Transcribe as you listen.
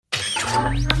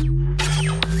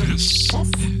This is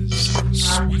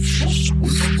Swish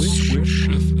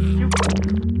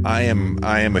FM.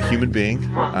 I am a human being.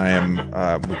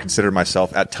 I would consider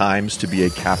myself at times to be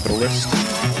a capitalist.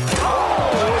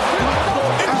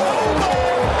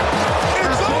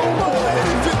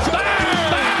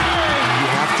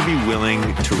 Willing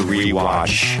to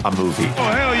rewatch a movie.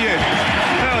 Oh, hell yeah.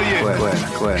 Hell yeah.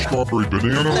 Quit. Strawberry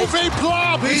banana. Fake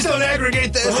plop. Please don't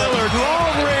aggregate this. Lillard,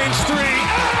 long range three.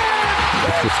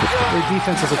 Their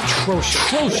defense is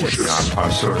atrocious.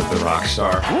 I'm sort of the rock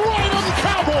star. Right on the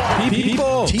cowboy.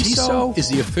 People, TISO is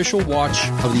the official watch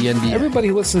of the NBA. Everybody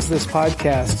who listens to this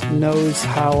podcast knows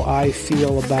how I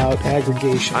feel about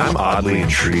aggregation. I'm oddly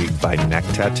intrigued by neck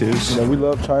tattoos. We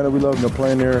love China. We love them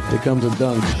playing there. Here comes a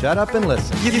dunk. Shut up and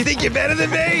listen. You think you're better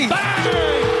than me?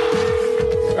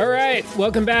 All right,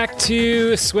 welcome back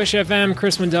to Swish FM.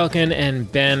 Chris Wendelkin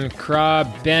and Ben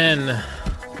Krob. Ben,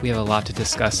 we have a lot to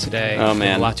discuss today. Oh,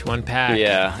 man. A lot to unpack.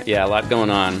 Yeah, a lot going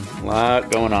on. A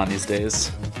lot going on these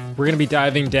days. We're going to be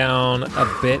diving down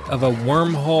a bit of a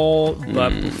wormhole, but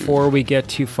before we get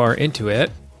too far into it,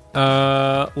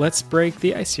 let's break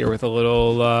the ice here with a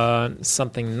little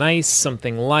something nice,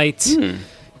 something light.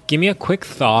 Give me a quick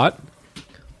thought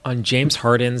on James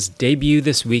Harden's debut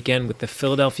this weekend with the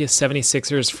Philadelphia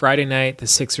 76ers. Friday night, the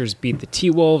Sixers beat the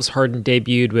T-Wolves. Harden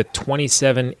debuted with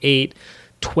 27-8,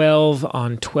 12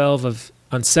 on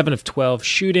 7 of 12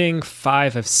 shooting,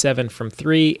 5 of 7 from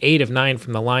 3, 8 of 9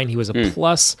 from the line. He was a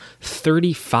plus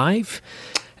 35.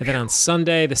 And then on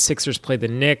Sunday, the Sixers played the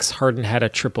Knicks. Harden had a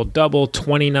triple-double,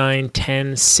 29,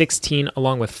 10, 16,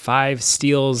 along with 5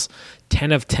 steals,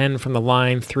 10 of 10 from the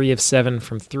line, 3 of 7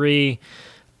 from 3.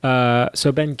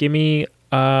 So, Ben, give me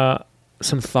some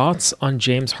thoughts on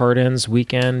James Harden's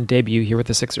weekend debut here with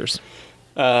the Sixers.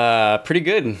 Pretty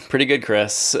good, Chris. Pretty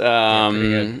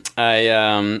good.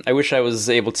 I wish I was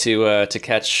able to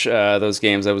catch those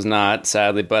games. I was not,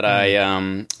 sadly, but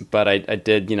I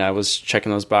did. You know, I was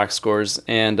checking those box scores,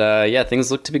 and things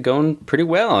look to be going pretty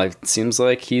well. It seems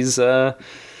like he's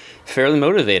fairly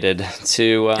motivated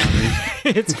to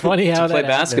it's funny how to play that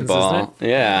basketball. Happens, isn't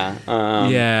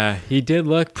it? Yeah, he did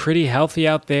look pretty healthy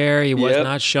out there. He was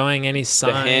not showing any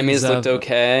signs. The hammies looked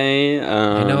okay.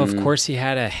 I know, of course, he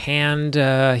had a hand.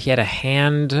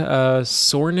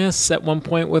 Soreness at one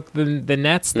point with the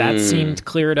Nets. That seemed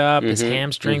cleared up. His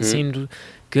hamstring seemed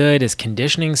good. His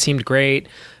conditioning seemed great.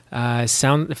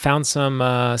 Found some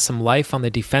life on the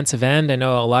defensive end. I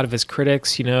know a lot of his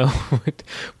critics, would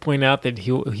point out that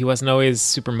he wasn't always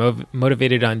super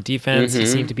motivated on defense. He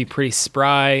seemed to be pretty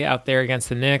spry out there against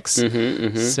the Knicks.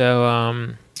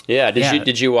 So,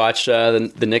 Did you watch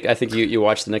the Knicks? I think you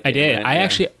watched the Knicks. I did.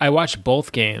 Right? I watched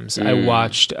both games. I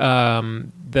watched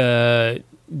the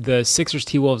Sixers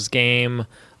T-Wolves game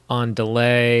on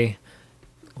delay,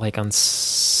 like on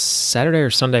Saturday or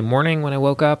Sunday morning when I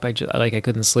woke up. I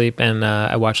couldn't sleep, and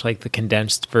I watched like the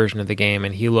condensed version of the game,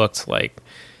 and he looked like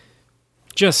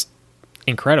just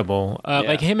incredible.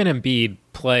 Like him and Embiid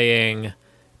playing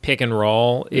pick and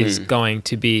roll is going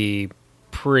to be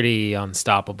pretty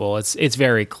unstoppable. It's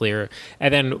very clear.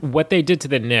 And then what they did to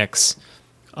the Knicks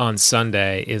on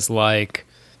Sunday is like,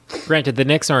 granted, the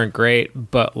Knicks aren't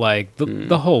great, but like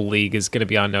the whole league is going to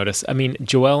be on notice. I mean,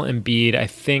 Joel Embiid, I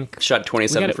think shot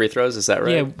 27 free throws. Is that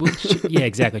right? Yeah,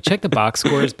 exactly. Check the box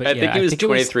scores, but I think he was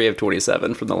 23 of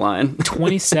 27 from the line.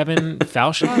 27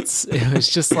 foul shots. It was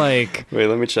just like, wait,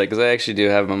 let me check because I actually do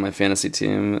have him on my fantasy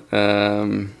team.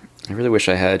 I really wish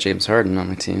I had James Harden on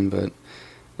my team, but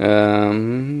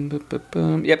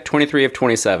 23 of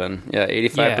 27. Yeah,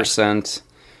 85%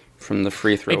 from the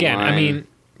free throw again, line. I mean,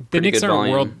 the Knicks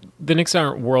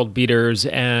aren't world beaters,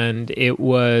 and it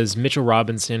was Mitchell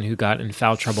Robinson who got in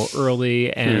foul trouble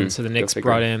early, and so the Knicks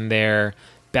brought in their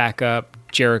backup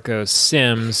Jericho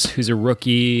Sims, who's a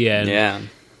rookie, and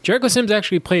Jericho Sims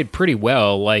actually played pretty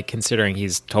well, like considering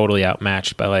he's totally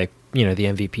outmatched by the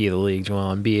MVP of the league,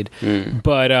 Joel Embiid.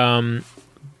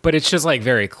 But it's just like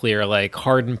very clear, like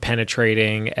Harden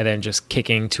penetrating and then just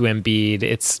kicking to Embiid.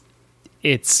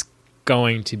 It's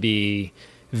going to be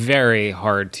very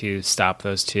hard to stop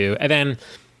those two. And then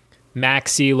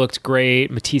Maxey looked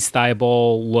great. Matisse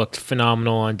Thybulle looked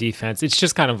phenomenal on defense. It's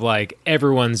just kind of like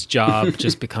everyone's job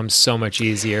just becomes so much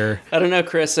easier. I don't know,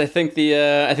 Chris. I think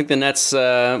the Nets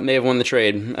may have won the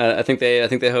trade. I think they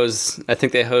hose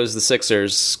the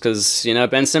Sixers because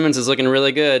Ben Simmons is looking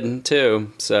really good too.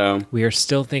 So we are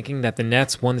still thinking that the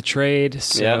Nets won the trade.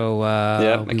 So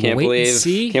I can't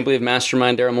believe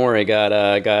Mastermind Daryl Morey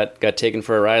got taken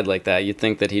for a ride like that. You'd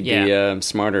think that he'd be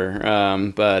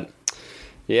smarter, but.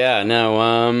 Yeah,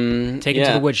 no. Take it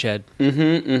to the woodshed. Yeah,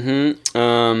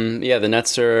 the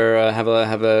Nets are have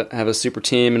a super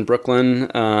team in Brooklyn.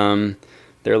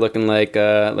 They're looking like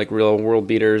real world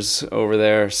beaters over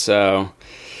there. So,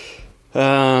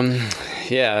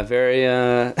 yeah, very.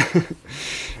 I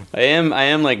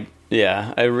am like.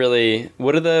 Yeah, I really.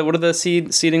 What are the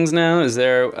seedings now? Is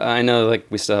there? I know, like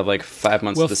we still have like 5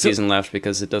 months of the season left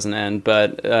because it doesn't end.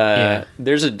 But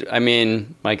there's a. I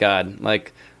mean, my God,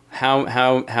 like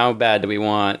how bad do we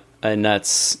want a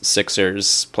Nets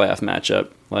Sixers playoff matchup?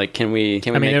 Like, can we?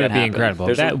 I mean, it would be happen?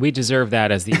 incredible. We deserve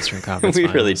that as the Eastern Conference. We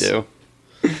Finals. really do.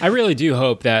 I really do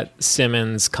hope that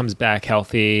Simmons comes back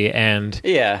healthy and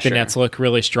the Nets look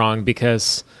really strong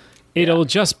because. It'll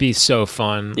just be so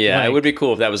fun. Yeah, it would be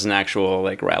cool if that was an actual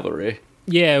like rivalry.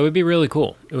 Yeah, it would be really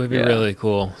cool. It would be really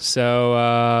cool.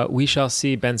 So we shall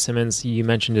see. Ben Simmons, you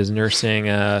mentioned, is nursing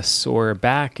a sore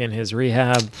back in his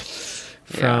rehab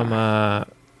from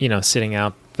sitting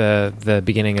out the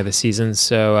beginning of the season.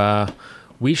 So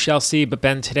we shall see. But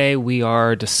Ben, today we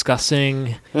are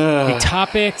discussing a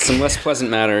topic. Some less pleasant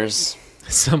matters.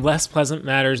 Some less pleasant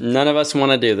matters. None of us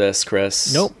want to do this,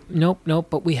 Chris. Nope,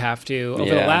 but we have to.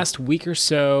 Over the last week or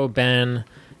so, Ben,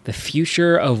 the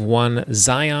future of one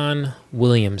Zion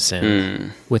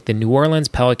Williamson with the New Orleans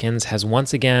Pelicans has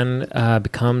once again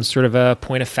become sort of a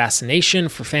point of fascination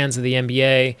for fans of the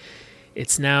NBA.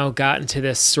 It's now gotten to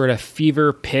this sort of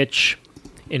fever pitch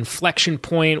inflection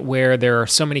point where there are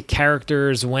so many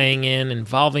characters weighing in,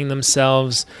 involving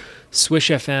themselves. Swish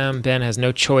FM, Ben, has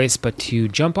no choice but to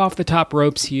jump off the top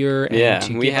ropes here.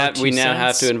 And we now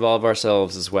have to involve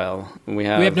ourselves as well. We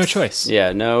have no choice.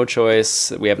 Yeah, no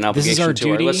choice. We have an obligation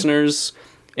to our listeners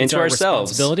and to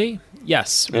ourselves. Responsibility.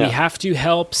 Yes, we have to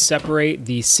help separate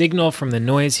the signal from the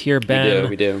noise here, Ben.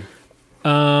 We do.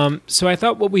 So I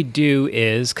thought what we'd do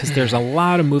is, because there's a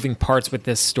lot of moving parts with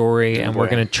this story, and we're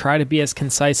going to try to be as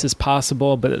concise as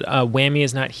possible, but Whammy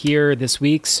is not here this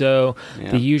week, so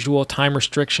the usual time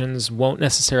restrictions won't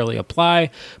necessarily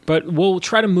apply, but we'll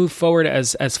try to move forward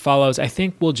as follows. I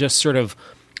think we'll just sort of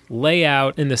lay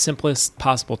out in the simplest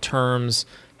possible terms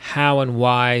how and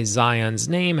why Zion's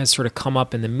name has sort of come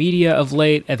up in the media of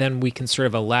late, and then we can sort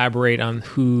of elaborate on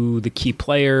who the key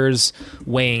players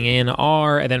weighing in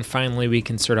are, and then finally we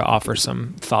can sort of offer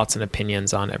some thoughts and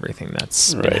opinions on everything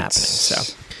that's been happening.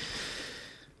 So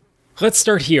let's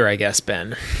start here, I guess,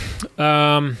 Ben.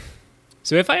 So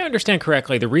if I understand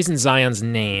correctly, the reason Zion's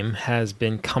name has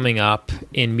been coming up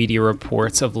in media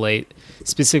reports of late,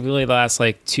 specifically the last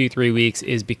 2-3 weeks,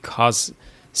 is because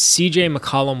CJ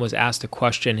McCollum was asked a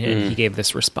question and he gave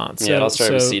this response. I'll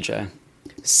start with CJ.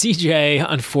 CJ,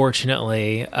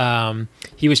 unfortunately,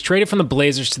 he was traded from the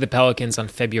Blazers to the Pelicans on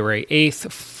February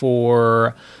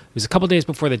 8th it was a couple days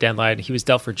before the deadline. He was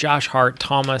dealt for Josh Hart,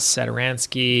 Thomas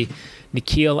Satoransky,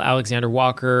 Nickeil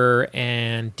Alexander-Walker,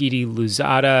 and Didi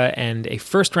Louzada, and a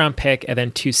first-round pick, and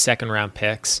then 2 second-round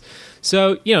picks.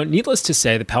 So, needless to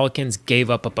say, the Pelicans gave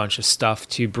up a bunch of stuff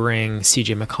to bring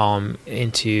CJ McCollum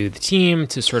into the team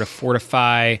to sort of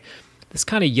fortify this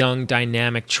kind of young,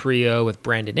 dynamic trio with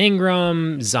Brandon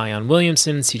Ingram, Zion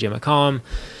Williamson, CJ McCollum.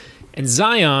 And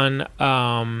Zion,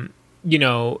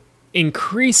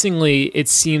 increasingly, it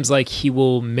seems like he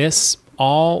will miss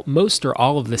most or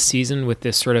all of the season with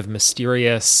this sort of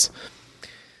mysterious,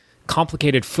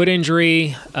 complicated foot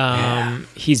injury. It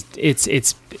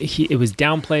was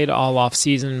downplayed all off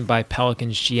season by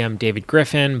Pelicans GM David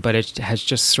Griffin, but it has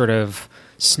just sort of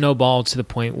snowballed to the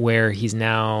point where he's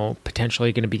now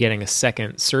potentially going to be getting a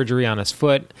second surgery on his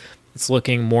foot. It's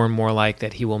looking more and more like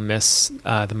that he will miss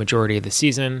the majority of the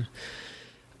season.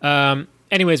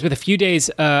 Anyways, with a few days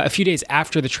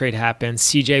after the trade happened,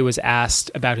 CJ was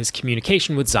asked about his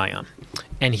communication with Zion,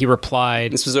 and he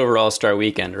replied, "This was over All-Star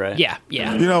Weekend, right?" Yeah.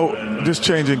 Just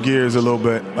changing gears a little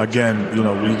bit. Again,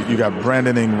 you got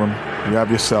Brandon Ingram, you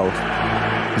have yourself,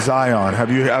 Zion.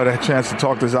 Have you had a chance to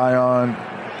talk to Zion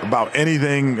about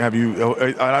anything? Have you?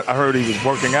 I heard he was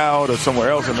working out or somewhere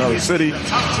else in another city.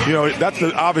 That's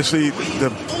obviously the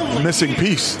missing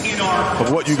piece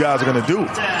of what you guys are going to do.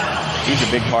 He's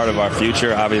a big part of our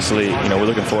future. Obviously, we're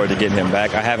looking forward to getting him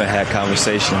back. I haven't had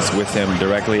conversations with him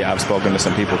directly. I've spoken to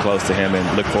some people close to him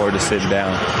and look forward to sitting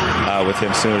down with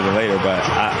him sooner than later. But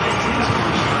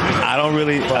I don't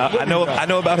really. I know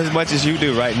about as much as you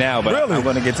do right now, but really? I'm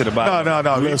going to get to the bottom.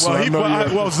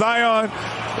 No. Well, Zion,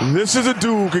 this is a dude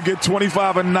who could get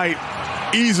 25 a night.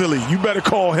 Easily. You better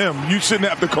call him. You shouldn't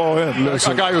have to call him. It's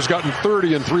a guy who's gotten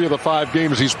 30 in 3 of the 5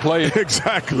 games he's played.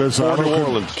 Exactly. For New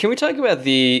Orleans. Can we talk about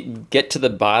get to the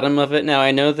bottom of it? Now,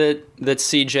 I know that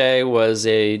CJ was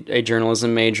a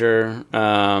journalism major.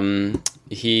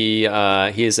 He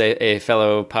is a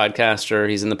fellow podcaster.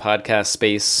 He's in the podcast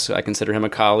space. I consider him a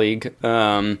colleague.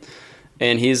 And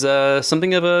he's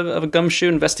something of a gumshoe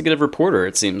investigative reporter,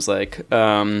 it seems like.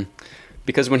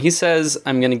 Because when he says,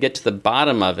 I'm going to get to the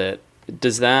bottom of it,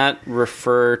 does that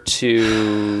refer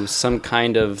to some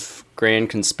kind of grand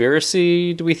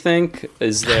conspiracy, do we think?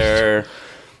 Is there...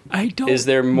 I don't. Is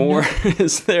there more? know.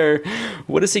 Is there?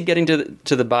 What is he getting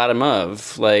to the bottom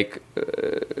of? Like,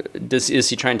 is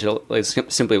he trying to like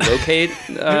simply locate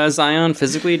Zion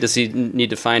physically? Does he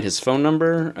need to find his phone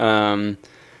number?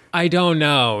 I don't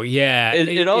know. Yeah,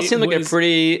 it all seemed like a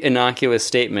pretty innocuous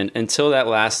statement until that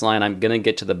last line. I'm gonna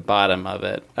get to the bottom of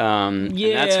it. And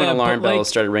that's when alarm bells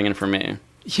started ringing for me.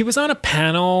 He was on a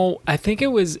panel. I think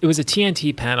it was a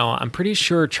TNT panel. I'm pretty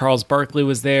sure Charles Barkley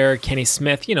was there, Kenny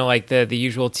Smith, like the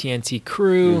usual TNT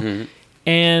crew. Mm-hmm.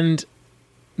 And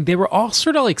they were all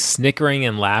sort of like snickering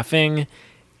and laughing.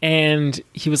 And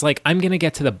he was like, I'm going to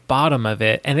get to the bottom of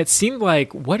it. And it seemed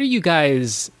like, what are you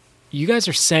guys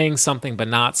are saying something but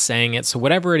not saying it. So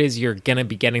whatever it is you're going to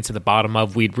be getting to the bottom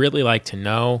of, we'd really like to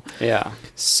know. Yeah.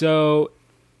 So...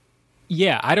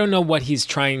 yeah, I don't know what he's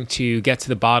trying to get to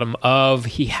the bottom of.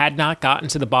 He had not gotten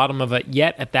to the bottom of it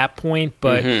yet at that point,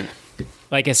 but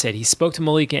like I said, he spoke to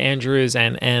Malika Andrews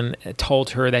and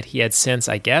told her that he had since,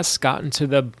 I guess, gotten to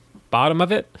the bottom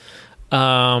of it.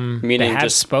 Meaning they had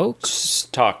just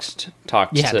talked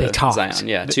yeah, to they talked. Zion.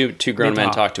 Yeah, two grown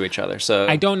men talked to each other. So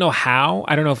I don't know how.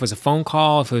 I don't know if it was a phone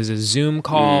call, if it was a Zoom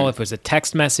call, if it was a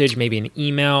text message, maybe an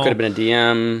email. Could have been a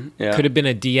DM. Yeah. Could have been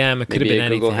a DM. It could have been a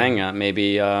anything. Google Hangout.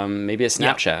 Maybe a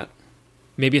Snapchat. Yeah.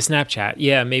 Maybe a Snapchat.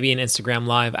 Yeah, maybe an Instagram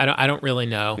Live. I don't really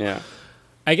know. Yeah.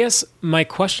 I guess my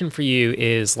question for you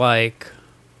is like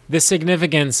the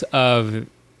significance of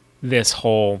this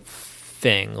whole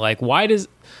thing. Like, why does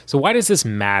this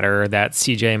matter that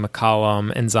CJ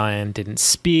McCollum and Zion didn't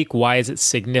speak? Why is it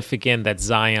significant that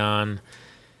Zion,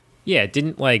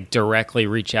 didn't like directly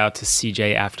reach out to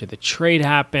CJ after the trade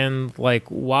happened? Like,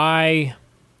 why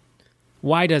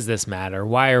does this matter?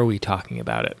 Why are we talking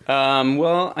about it?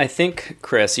 Well, I think,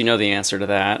 Chris, you know the answer to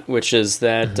that, which is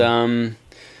that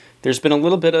there's been a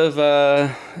little bit of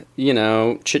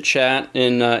chit chat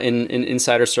in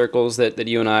insider circles that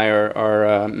you and I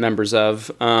are members of.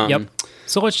 Yep.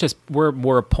 So let's just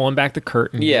we're pulling back the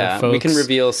curtain. Yeah, here, folks. We can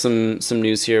reveal some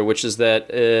news here, which is that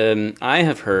I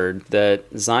have heard that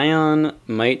Zion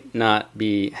might not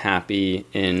be happy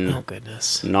in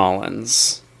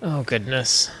Nolans. Oh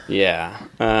goodness. Yeah.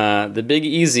 The Big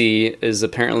Easy is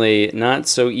apparently not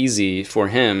so easy for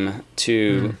him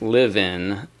to live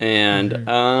in, and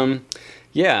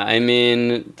I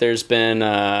mean, there's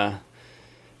been.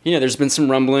 There's been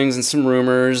some rumblings and some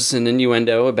rumors and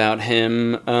innuendo about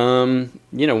him,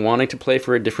 wanting to play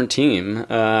for a different team.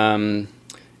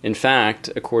 In fact,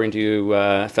 according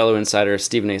to fellow insider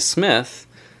Stephen A. Smith,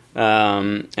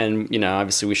 and,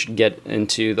 obviously we should get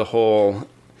into the whole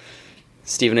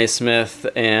Stephen A. Smith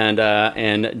and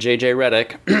JJ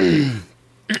Redick.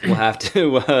 We'll have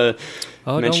to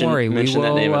mention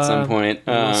that name at some point.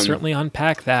 We'll certainly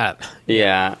unpack that.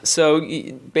 Yeah. So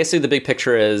basically the big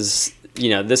picture is...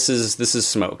 this is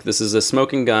smoke. This is a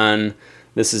smoking gun.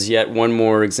 This is yet one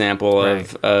more example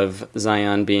of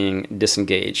Zion being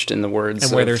disengaged, in the words.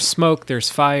 And where there's smoke, there's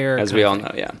fire. As we all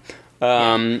know, yeah.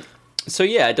 So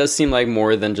it does seem like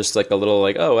more than just like a little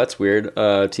like, oh, that's weird.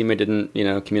 Teammate didn't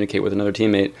communicate with another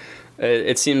teammate.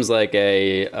 It seems like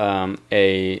a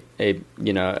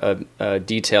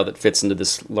detail that fits into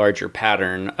this larger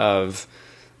pattern of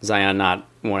Zion not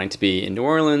wanting to be in New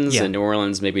Orleans, and New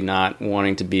Orleans maybe not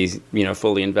wanting to be,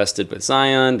 fully invested with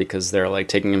Zion because they're like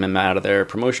taking him out of their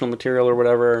promotional material or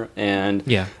whatever. And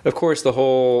of course, the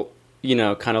whole,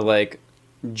 kind of like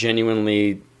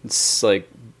genuinely like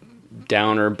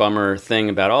downer bummer thing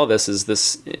about all this is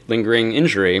this lingering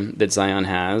injury that Zion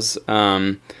has,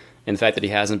 and the fact that he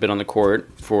hasn't been on the court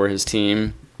for his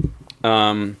team.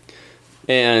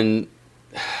 And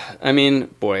I mean,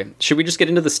 boy, should we just get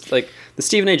into this, like, the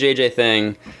Stephen A. JJ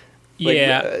thing?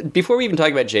 Like, before we even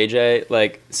talk about JJ,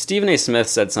 like, Stephen A. Smith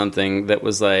said something that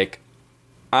was like,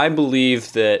 I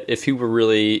believe that if he were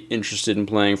really interested in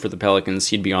playing for the Pelicans,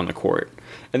 he'd be on the court.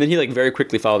 And then he, like, very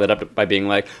quickly followed that up by being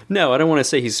like, no, I don't want to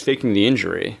say he's faking the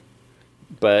injury.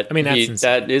 But I mean,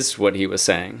 that is what he was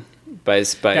saying. By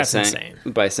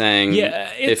saying,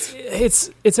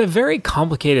 it's a very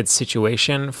complicated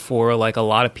situation for like a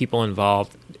lot of people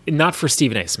involved. Not for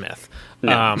Stephen A. Smith.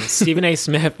 No. Stephen A.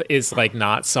 Smith is like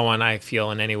not someone I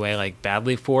feel in any way like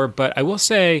badly for. But I will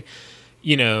say,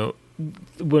 when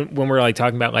we're like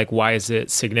talking about like why is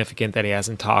it significant that he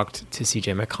hasn't talked to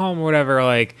CJ McCollum or whatever,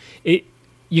 like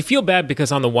you feel bad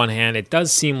because on the one hand it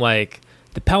does seem like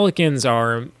the Pelicans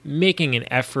are making an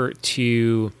effort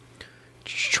to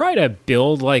try to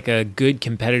build like a good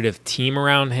competitive team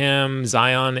around him.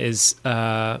 Zion is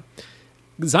eligible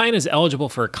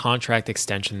for a contract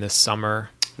extension this summer,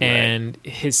 and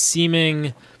his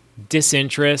seeming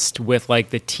disinterest with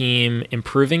like the team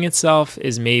improving itself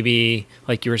is maybe,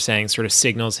 like you were saying, sort of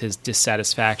signals his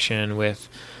dissatisfaction with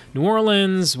New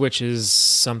Orleans, which is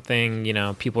something,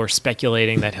 people are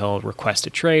speculating that he'll request a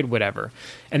trade, whatever.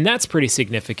 And that's pretty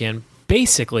significant,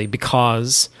 basically,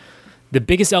 because the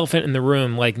biggest elephant in the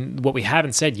room, like what we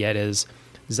haven't said yet, is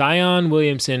Zion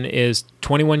Williamson is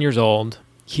 21 years old.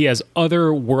 He has an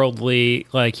otherworldly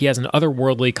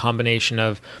combination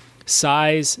of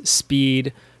size,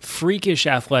 speed, freakish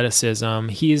athleticism.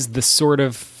 It's the sort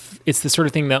of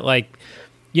thing that, like,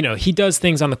 he does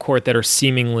things on the court that are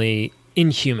seemingly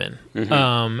inhuman.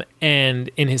 Mm-hmm. And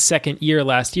in his second year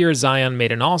last year, Zion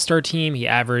made an all-star team. He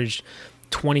averaged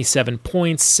 27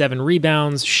 points, 7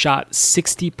 rebounds, shot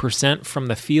 60% from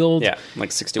the field. Yeah, like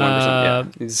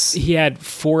 61%. He had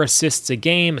 4 assists a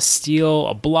game, a steal,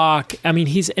 a block. I mean,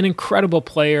 he's an incredible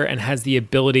player and has the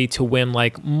ability to win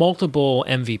like multiple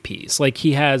MVPs. Like,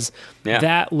 he has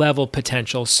that level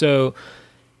potential. So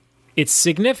it's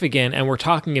significant, and we're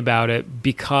talking about it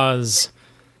because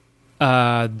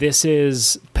this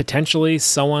is potentially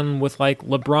someone with like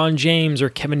LeBron James or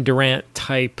Kevin Durant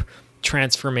type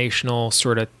transformational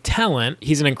sort of talent.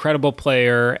 He's an incredible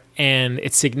player, and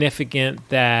it's significant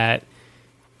that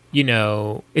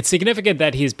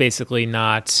he's basically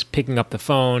not picking up the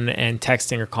phone and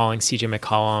texting or calling CJ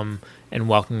McCollum and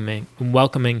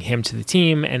welcoming him to the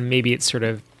team, and maybe it sort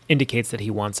of indicates that he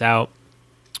wants out.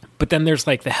 But then there's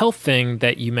like the health thing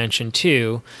that you mentioned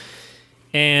too,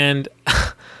 and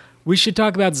we should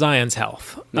talk about Zion's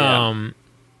health,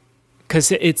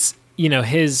 because it's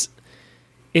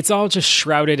it's all just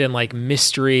shrouded in like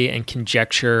mystery and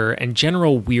conjecture and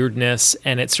general weirdness,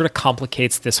 and it sort of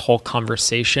complicates this whole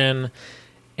conversation.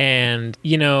 And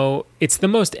it's the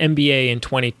most NBA in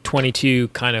 2022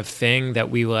 kind of thing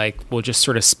that we'll just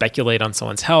sort of speculate on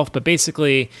someone's health. But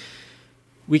basically,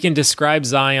 we can describe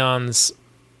Zion's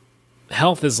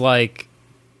health as like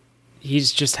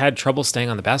he's just had trouble staying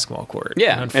on the basketball court.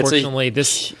 Yeah, and unfortunately,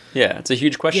 it's a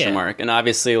huge question mark, and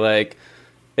obviously, like,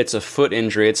 it's a foot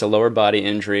injury, it's a lower body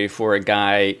injury for a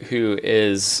guy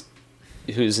whose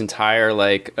entire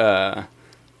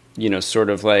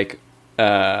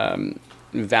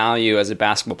value as a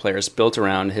basketball player is built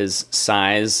around his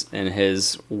size and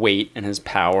his weight and his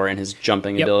power and his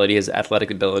jumping ability, his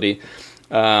athletic ability.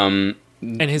 And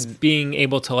his being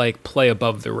able to like play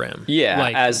above the rim. Yeah,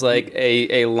 as like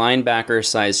a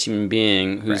linebacker-sized human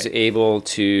being who's able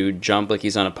to jump like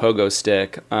he's on a pogo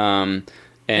stick.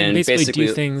 And basically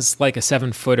do things like a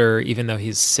 7-footer, even though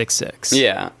he's 6'6".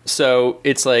 Yeah, so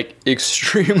it's like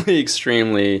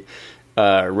extremely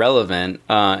relevant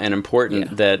and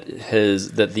important that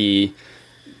the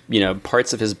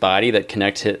parts of his body that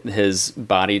connect his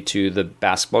body to the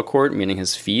basketball court, meaning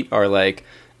his feet, are like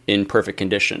in perfect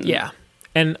condition. Yeah.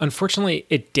 And unfortunately,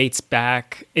 it dates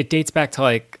back to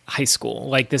like high school.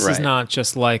 Like, this is not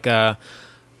just like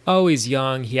he's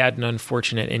young, he had an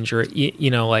unfortunate injury.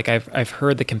 Like I've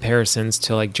heard the comparisons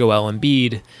to like Joel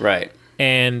Embiid. Right.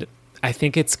 And I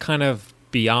think it's kind of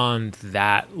beyond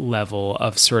that level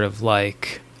of sort of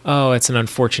like, it's an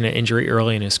unfortunate injury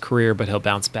early in his career, but he'll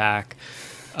bounce back.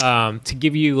 To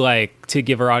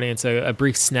give our audience a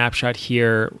brief snapshot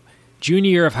here.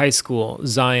 Junior year of high school,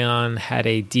 Zion had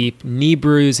a deep knee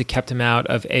bruise. It kept him out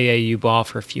of AAU ball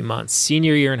for a few months.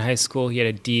 Senior year in high school, he had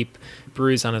a deep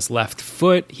bruise on his left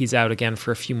foot. He's out again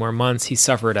for a few more months. He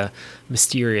suffered a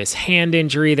mysterious hand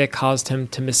injury that caused him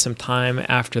to miss some time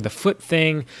after the foot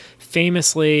thing.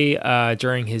 Famously,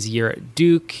 during his year at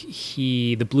Duke,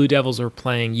 the Blue Devils were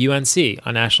playing UNC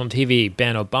on national TV.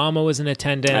 Ben Obama was in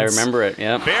attendance. I remember it,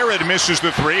 yeah. Barrett misses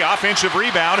the 3. Offensive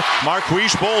rebound,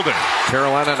 Marquise Bolden.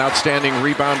 Carolina, an outstanding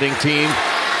rebounding team.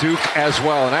 Duke as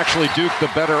well. And actually, Duke,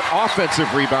 the better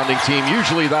offensive rebounding team.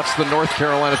 Usually that's the North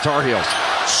Carolina Tar Heels.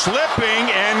 Slipping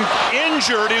and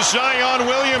injured is Zion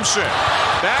Williamson.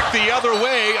 Back the other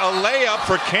way, a layup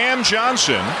for Cam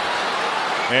Johnson.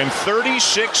 And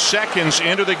 36 seconds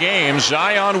into the game,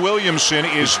 Zion Williamson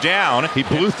is down. He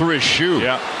blew through his shoe.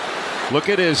 Yeah. Look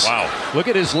at his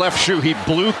left shoe. He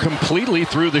blew completely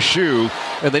through the shoe,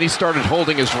 and then he started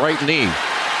holding his right knee.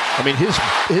 I mean, his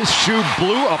shoe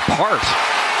blew apart.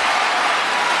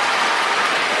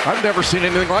 I've never seen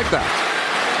anything like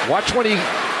that. Watch when he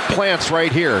plants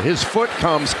right here. His foot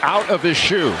comes out of his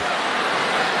shoe.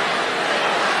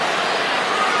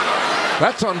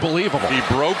 That's unbelievable. He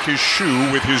broke his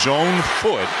shoe with his own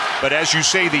foot, but as you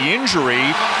say, the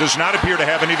injury does not appear to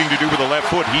have anything to do with the left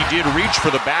foot. He did reach for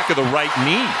the back of the right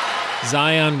knee.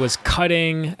 Zion was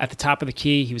cutting at the top of the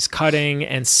key. He was cutting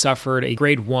and suffered a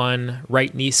grade 1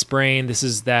 right knee sprain. This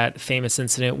is that famous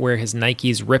incident where his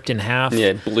Nikes ripped in half. Yeah,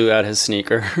 it blew out his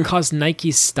sneaker. Caused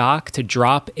Nike's stock to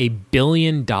drop $1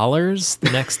 billion the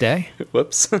next day.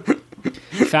 Whoops.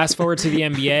 Fast forward to the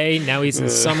NBA. Now he's in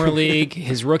Summer League.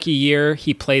 His rookie year,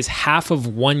 he plays half of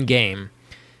one game.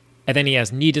 And then he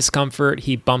has knee discomfort.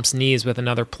 He bumps knees with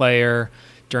another player.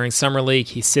 During Summer League,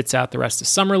 he sits out the rest of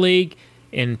Summer League.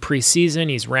 In preseason,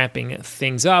 he's ramping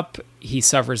things up. He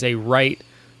suffers a right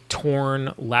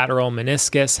torn lateral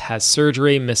meniscus, has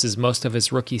surgery, misses most of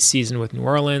his rookie season with New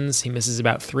Orleans. He misses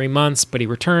about 3 months, but he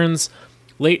returns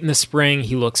late in the spring.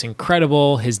 He looks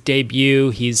incredible. His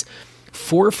debut, he's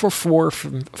 4 for 4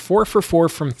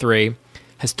 from 3,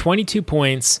 has 22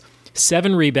 points,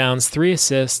 7 rebounds, 3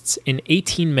 assists in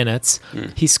 18 minutes.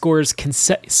 He scores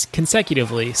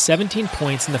consecutively 17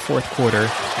 points in the fourth quarter.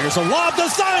 Here's a lob to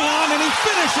Zion, and he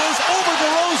finishes over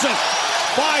DeRozan.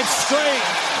 5 straight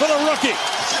for the rookie.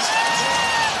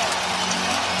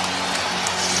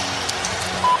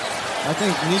 I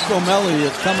think Nico Melli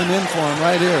is coming in for him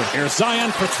right here. Here's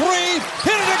Zion for 3.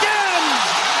 Hit it again!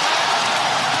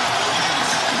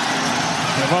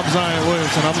 If I'm Zion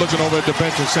Williamson, I'm looking over at the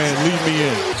bench and saying, leave me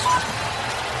in.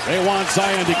 They want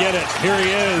Zion to get it. Here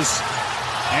he is.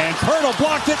 And Pirtle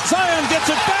blocked it. Zion gets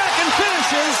it back and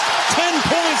finishes. 10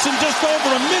 points in just over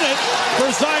a minute for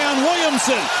Zion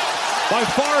Williamson. By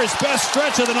far his best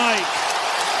stretch of the night.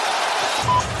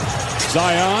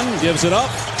 Zion gives it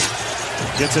up.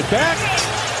 Gets it back.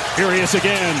 Here he is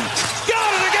again.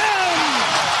 Got it again!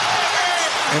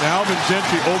 And Alvin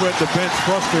Gentry over at the bench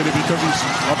frustrated because he's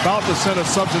about to send a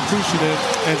substitution in,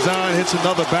 and Zion hits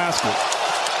another basket.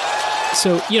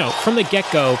 So, from the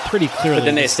get-go, pretty clearly. But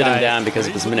then they sit him down because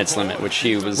of his minutes limit, which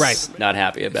he was not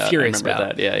happy about. Furious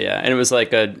about that. Yeah. And it was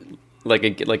like a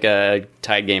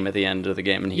tie game at the end of the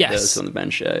game, and he does on the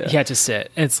bench. Yeah. He had to sit.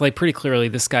 And it's pretty clearly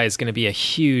this guy is going to be a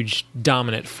huge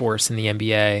dominant force in the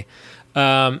NBA.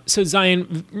 So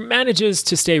Zion manages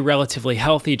to stay relatively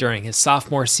healthy during his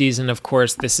sophomore season. Of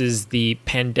course, this is the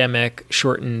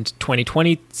pandemic-shortened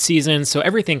 2020 season, so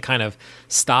everything kind of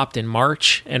stopped in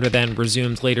March and then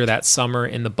resumed later that summer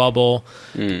in the bubble.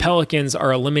 The Pelicans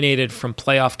are eliminated from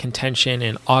playoff contention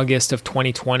in August of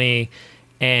 2020,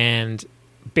 and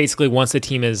basically once the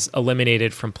team is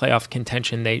eliminated from playoff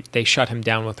contention, they shut him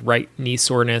down with right knee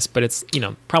soreness, but it's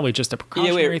probably just a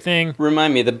precautionary thing.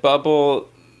 Remind me, the bubble...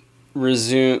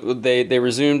 They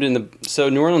resumed so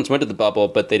New Orleans went to the bubble,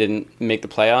 but they didn't make the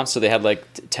playoffs, so they had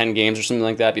 10 games or something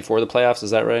like that before the playoffs.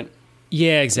 Is that right?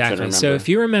 Yeah, exactly. So if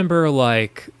you remember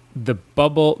the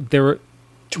bubble, there were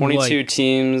 22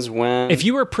 teams went. If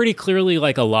you were pretty clearly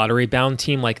a lottery bound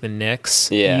team like the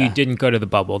Knicks, you didn't go to the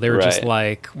bubble. They were just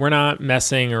we're not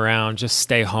messing around, just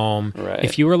stay home. Right.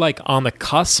 If you were on the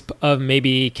cusp of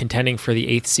maybe contending for the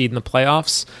 8th seed in the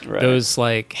playoffs, those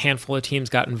handful of teams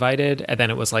got invited, and then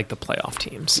it was the playoff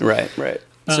teams. Right.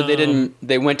 So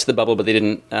they went to the bubble, but they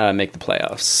didn't make the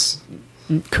playoffs.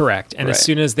 Correct. And as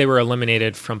soon as they were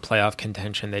eliminated from playoff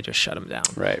contention, they just shut him down.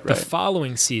 Right. The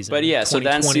following season, but so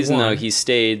that season though, he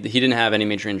stayed. He didn't have any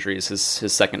major injuries. His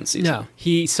second season. No,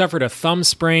 he suffered a thumb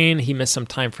sprain. He missed some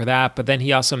time for that, but then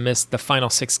he also missed the final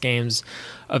 6 games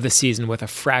of the season with a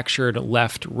fractured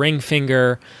left ring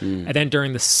finger. And then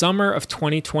during the summer of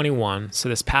 2021, so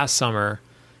this past summer,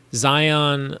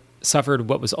 Zion suffered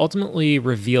what was ultimately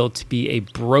revealed to be a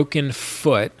broken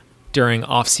foot during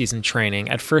off-season training.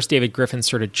 At first, David Griffin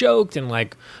sort of joked and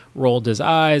rolled his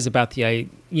eyes about the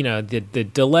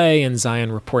delay in Zion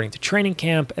reporting to training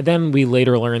camp. And then we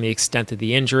later learned the extent of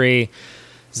the injury.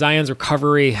 Zion's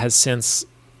recovery has since,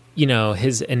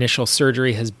 his initial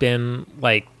surgery has been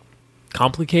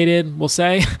complicated, we'll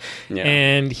say. Yeah.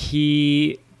 And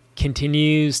he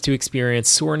continues to experience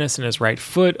soreness in his right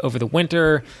foot over the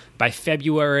winter. By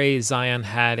February, Zion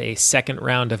had a second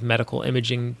round of medical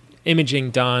imaging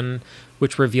done,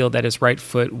 which revealed that his right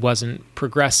foot wasn't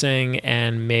progressing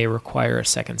and may require a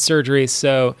second surgery.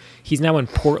 So he's now in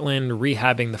Portland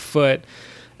rehabbing the foot.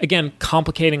 Again,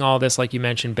 complicating all this, like you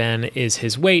mentioned, Ben, is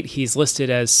his weight. He's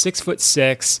listed as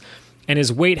 6'6", and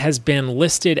his weight has been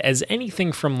listed as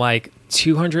anything from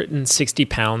 260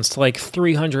 pounds to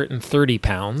 330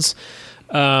 pounds.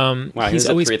 Wow, he's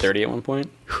always 330 at one point.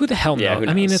 Who the hell knows? Yeah, who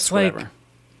knows? I mean, it's whatever.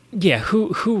 Yeah,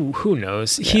 who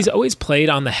knows? Yeah. He's always played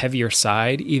on the heavier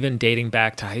side, even dating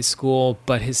back to high school,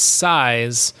 but his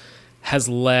size has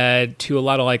led to a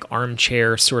lot of like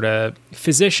armchair sort of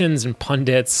physicians and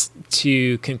pundits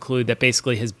to conclude that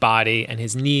basically his body and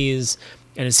his knees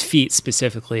and his feet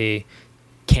specifically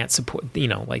can't support,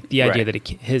 like the idea that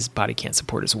his body can't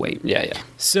support his weight. Yeah.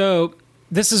 So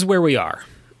this is where we are.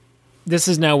 This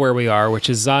is now where we are, which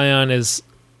is Zion is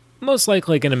most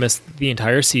likely going to miss the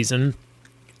entire season,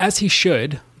 as he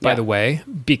should, by the way,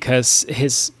 because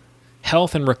his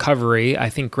health and recovery, I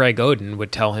think Greg Oden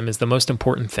would tell him, is the most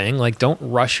important thing. Like, don't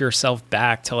rush yourself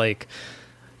back to like,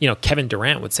 Kevin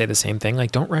Durant would say the same thing.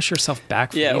 Like, don't rush yourself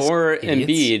back. Yeah, or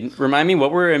idiots. Embiid. Remind me,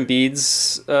 what were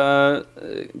Embiid's?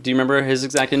 Do you remember his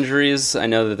exact injuries? I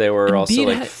know that they were also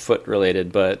like foot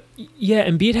related, but yeah,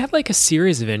 Embiid had like a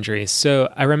series of injuries.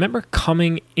 So I remember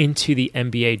coming into the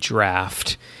NBA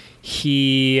draft,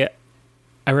 I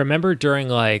remember during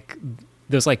like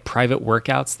those like private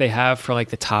workouts they have for like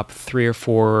the top 3 or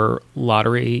 4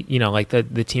 lottery, like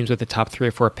the teams with the top 3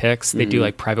 or 4 picks, they do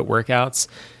like private workouts.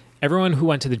 Everyone who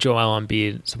went to the Joel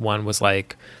Embiid's one was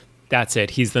like, that's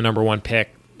it. He's the number 1 pick.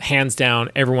 Hands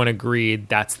down, everyone agreed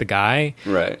that's the guy.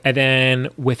 Right. And then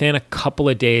within a couple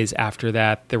of days after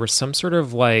that, there was some sort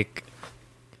of like,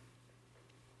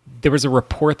 there was a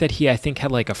report that he, I think,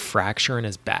 had like a fracture in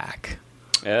his back.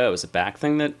 Oh, it was a back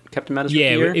thing that kept him out of rookie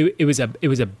year? It was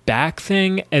a back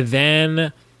thing, and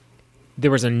then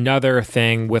there was another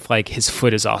thing with like his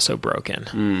foot is also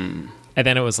broken. And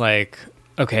then it was like,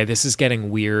 okay, this is getting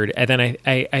weird. And then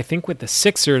I think with the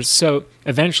Sixers, so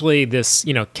eventually this,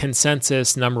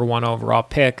 consensus number 1 overall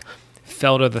pick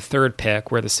fell to the 3rd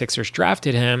pick where the Sixers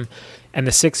drafted him, and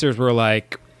the Sixers were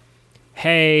like,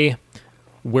 hey,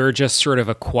 we're just sort of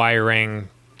acquiring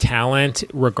talent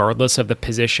regardless of the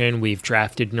position. We've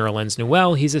drafted Nerlens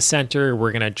Noel. He's a center.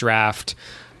 We're going to draft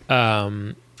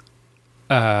the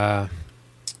other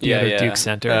Duke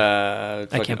center.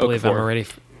 I can't believe I'm already...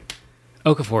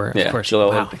 Okafor, of course.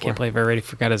 Wow, I can't believe I already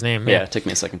forgot his name. Yeah, it took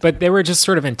me a second. But they were just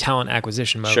sort of in talent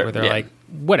acquisition mode where they're like,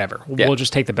 whatever. We'll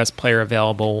just take the best player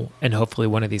available and hopefully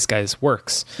one of these guys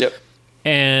works. Yep.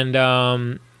 And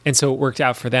so it worked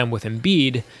out for them with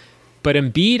Embiid. But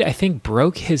Embiid, I think,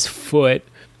 broke his foot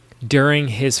during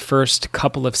his first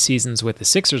couple of seasons with the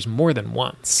Sixers more than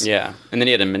once. Yeah. And then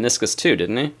he had a meniscus too,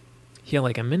 didn't he? He had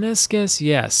like a meniscus,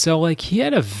 yeah. So like he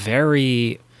had a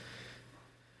very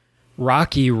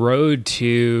rocky road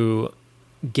to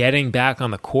getting back on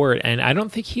the court, and I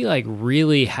don't think he like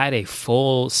really had a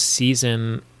full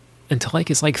season until like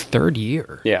his like 3rd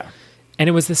year. Yeah. And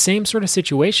it was the same sort of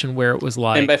situation where it was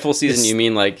like... And by full season, you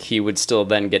mean like he would still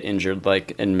then get injured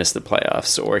like and miss the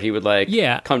playoffs, or he would like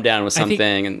come down with something.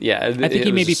 I think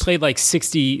he maybe played like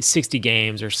 60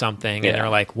 games or something, and they're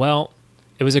like, well,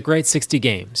 it was a great 60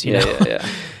 games, you know? Yeah.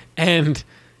 And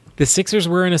the Sixers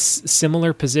were in a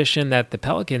similar position that the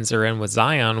Pelicans are in with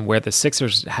Zion, where the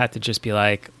Sixers had to just be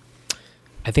like,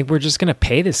 I think we're just going to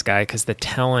pay this guy because the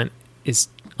talent is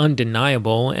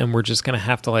undeniable, and we're just going to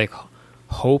have to like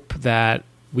hope that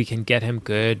we can get him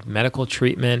good medical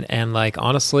treatment, and like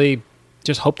honestly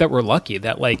just hope that we're lucky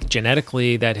that like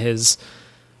genetically that his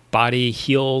body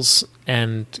heals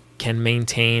and can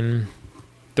maintain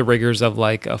the rigors of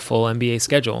like a full NBA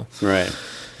schedule. Right.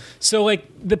 So like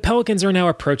the Pelicans are now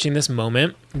approaching this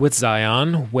moment with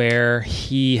Zion where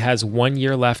he has 1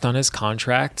 year left on his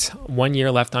contract, 1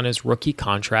 year left on his rookie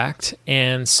contract.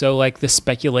 And so like the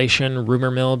speculation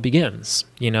rumor mill begins,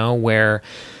 where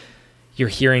you're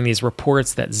hearing these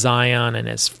reports that Zion and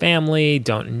his family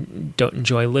don't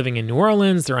enjoy living in New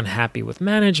Orleans. They're unhappy with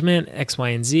management, X, Y,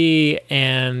 and Z.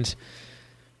 And,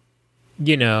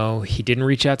 he didn't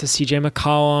reach out to CJ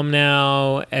McCollum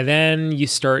now. And then you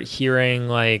start hearing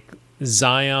like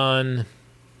Zion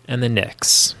and the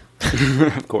Knicks.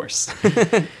 Of course.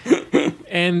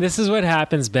 And this is what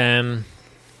happens, Ben.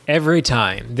 Every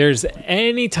time there's an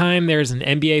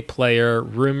NBA player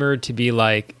rumored to be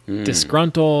like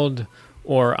disgruntled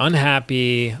or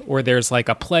unhappy, or there's like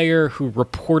a player who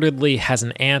reportedly has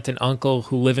an aunt and uncle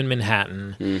who live in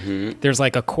Manhattan, there's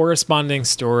like a corresponding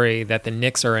story that the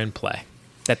Knicks are in play.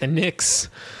 That the Knicks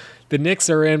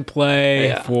are in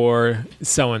play for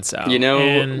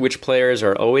so-and-so. Which players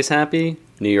are always happy?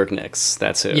 New York Knicks.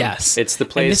 That's who. Yes. It's the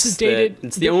place. And this is dated.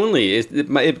 It's the only. It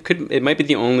might be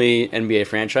the only NBA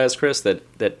franchise, Chris,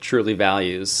 that truly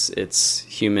values its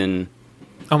human.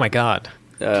 Oh my God.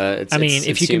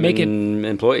 If you can make it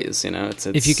employees,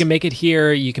 if you can make it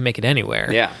here, you can make it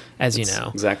anywhere. Yeah, as you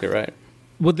know, exactly right.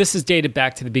 Well, this is dated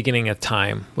back to the beginning of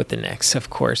time with the Knicks.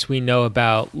 Of course, we know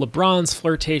about LeBron's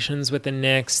flirtations with the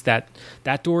Knicks. That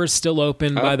door is still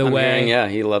open, by the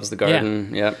way. He loves the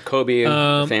Garden. Yeah, Kobe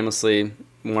famously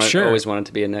always wanted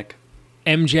to be a Knick.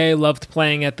 MJ loved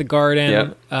playing at the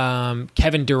Garden.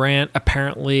 Kevin Durant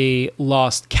apparently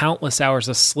lost countless hours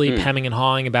of sleep hemming and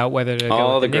hawing about whether to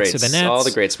go with the Knicks or the Nets. All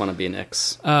the greats want to be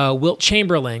Knicks. Wilt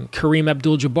Chamberlain, Kareem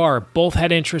Abdul-Jabbar both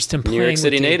had interest in playing New York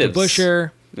City with David natives.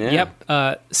 DeBusschere. Yeah.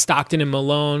 Yep. Stockton and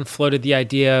Malone floated the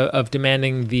idea of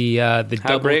demanding the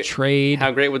double trade.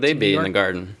 How great would they be in the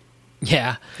Garden?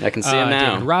 Yeah. I can see him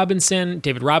now.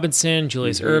 David Robinson,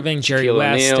 Julius Irving, Jerry Shaquille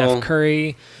West, O'Neal. Steph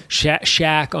Curry,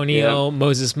 Shaq O'Neal,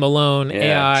 Moses Malone,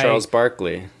 AI, Charles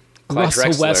Barkley, Clyde Russell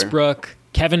Drexler. Westbrook,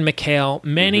 Kevin McHale.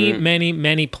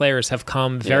 Many players have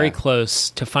come very close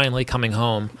to finally coming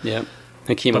home. Yep.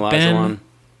 Hakeem But Olajuwon.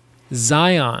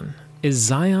 Zion. Is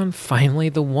Zion finally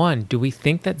the one? Do we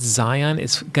think that Zion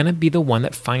is going to be the one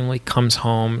that finally comes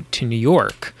home to New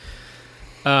York?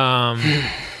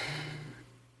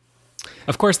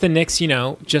 Of course, the Knicks,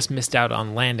 just missed out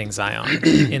on landing Zion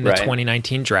in the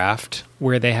 2019 draft,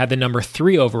 where they had the number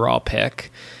 3 overall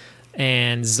pick,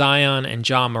 and Zion and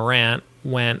Ja Morant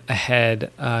went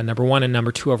ahead number 1 and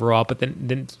number 2 overall. But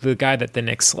then the guy that the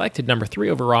Knicks selected number 3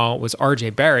 overall was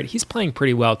R.J. Barrett. He's playing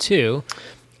pretty well too,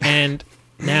 and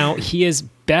now he is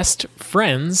best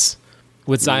friends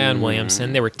with Zion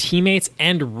Williamson. They were teammates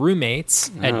and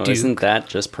roommates at Duke. Isn't that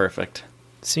just perfect?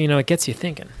 So it gets you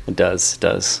thinking. It does.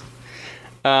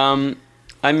 Allow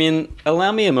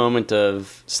me a moment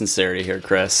of sincerity here,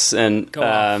 Chris. And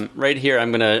right here,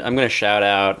 I'm gonna shout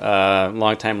out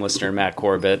longtime listener Matt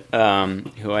Corbett,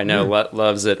 who I know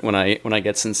loves it when I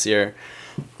get sincere.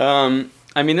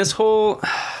 This whole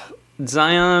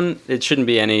Zion, it shouldn't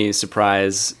be any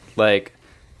surprise. Like,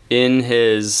 in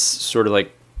his sort of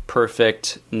like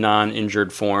perfect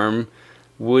non-injured form,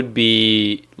 would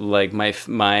be like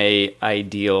my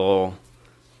ideal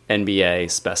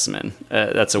NBA specimen.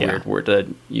 That's a weird word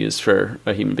to use for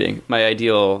a human being. My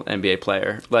ideal NBA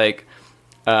player. Like,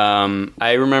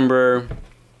 I remember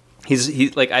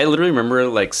I literally remember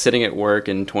like sitting at work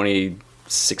in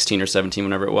 2016 or 17,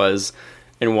 whenever it was,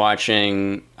 and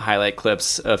watching highlight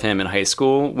clips of him in high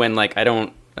school when like I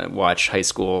don't watch high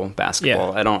school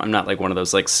basketball. I'm not like one of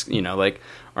those like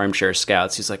armchair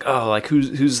scouts. He's like, oh, like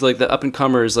who's like the up and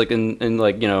comers like in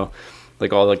like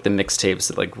like all like the mixtapes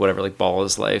that like whatever like Ball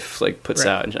is Life like puts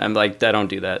out. And I'm like, I don't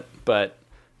do that. But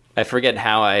I forget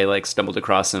how I like stumbled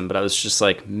across him, but I was just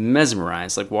like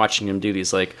mesmerized, like watching him do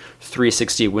these like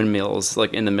 360 windmills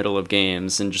like in the middle of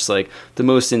games and just like the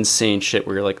most insane shit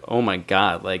where you're like, oh my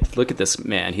God, like look at this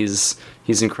man. He's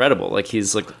incredible. Like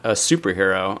he's like a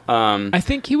superhero. I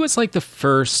think he was like the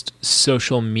first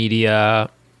social media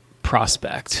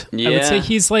prospect. I would say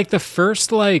he's like the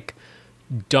first like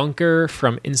dunker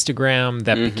from Instagram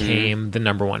that became the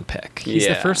number 1 pick. He's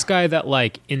the first guy that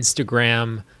like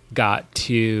Instagram got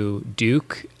to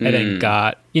Duke and then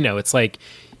got, it's like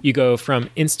you go from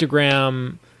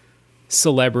Instagram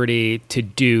celebrity to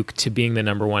Duke to being the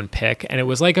number 1 pick, and it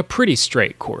was like a pretty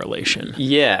straight correlation.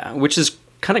 Yeah, which is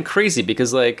kind of crazy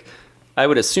because like I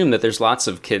would assume that there's lots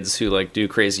of kids who like do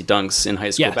crazy dunks in high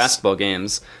school basketball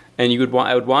games, and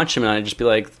I would watch him and I'd just be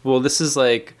like, well, this is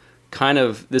like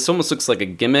this almost looks like a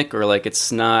gimmick, or like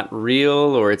it's not real,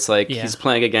 or it's like he's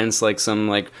playing against like some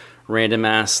like random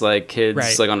ass like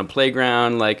kids like on a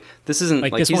playground. Like this isn't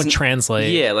like this won't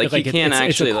translate. Yeah, like he can't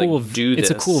actually like do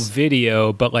this. It's a cool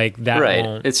video, but like that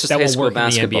won't. It's just that high won't school work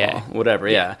basketball, in the NBA. whatever.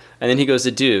 Yeah, and then he goes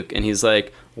to Duke, and he's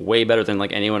like way better than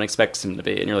like anyone expects him to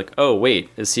be. And you're like, oh wait,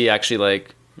 is he actually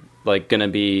like gonna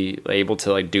be able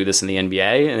to like do this in the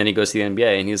NBA? And then he goes to the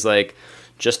NBA, and he's like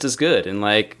just as good and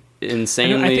like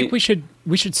insanely. I think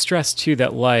we should stress too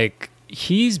that like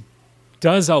he's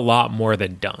does a lot more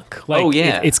than dunk. Like,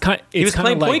 it's kind. He was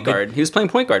playing like point guard. He was playing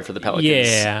point guard for the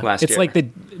Pelicans. Last year. It's like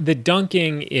the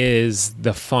dunking is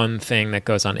the fun thing that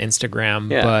goes on Instagram,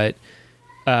 but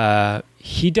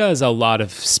he does a lot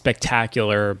of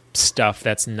spectacular stuff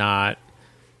that's not.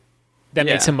 That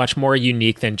makes him much more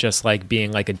unique than just like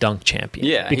being like a dunk champion.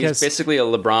 Yeah, because he's basically a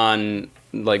LeBron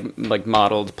like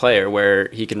modeled player where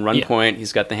he can run point,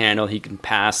 he's got the handle, he can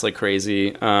pass like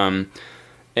crazy.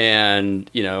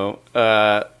 And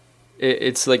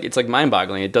it's like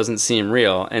mind-boggling. It doesn't seem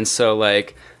real, and so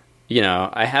like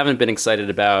I haven't been excited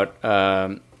about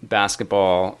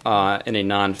basketball in a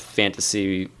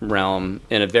non-fantasy realm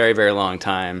in a very, very long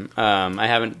time.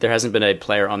 There hasn't been a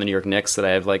player on the New York Knicks that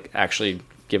I have like actually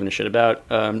given a shit about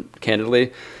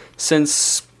candidly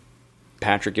since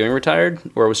Patrick Ewing retired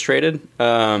or was traded.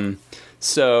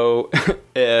 So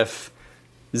if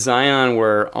Zion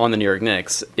were on the New York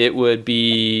Knicks, it would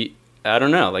be, I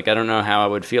don't know how I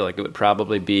would feel. Like it would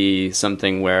probably be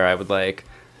something where I would like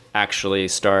actually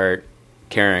start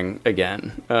caring again,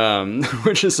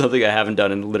 which is something I haven't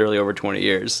done in literally over 20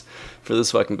 years for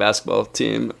this fucking basketball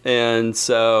team. And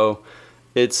so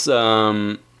it's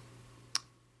something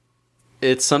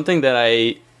that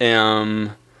I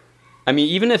mean,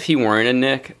 even if he weren't a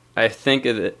Knick, I think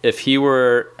if he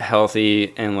were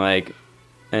healthy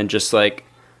and just like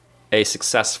a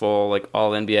successful like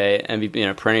all NBA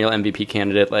MVP, perennial MVP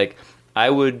candidate, like I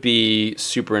would be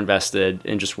super invested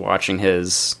in just watching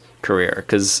his career,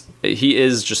 because he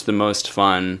is just the most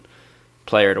fun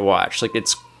player to watch. Like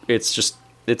it's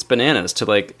bananas to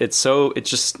like, it's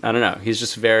just, I don't know. He's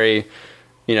just very,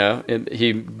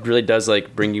 he really does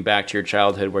like bring you back to your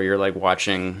childhood where you're like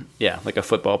watching, like a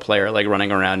football player like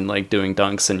running around and like doing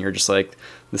dunks, and you're just like,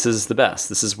 this is the best.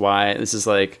 This is why, this is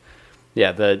like,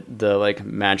 the like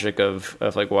magic of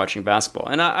like watching basketball.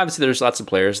 And obviously there's lots of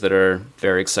players that are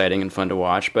very exciting and fun to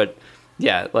watch, but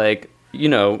like,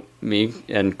 me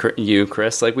and you,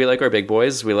 Chris, like we like our big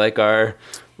boys. We like our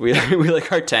we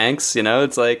like our tanks.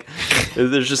 It's like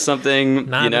there's just something,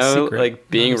 like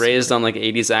being raised on like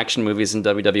 80s action movies and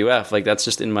WWF. Like that's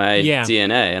just in my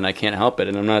DNA, and I can't help it.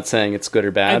 And I'm not saying it's good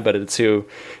or bad, but it's who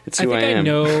I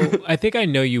am. I think I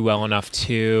know you well enough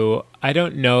to. I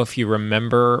don't know if you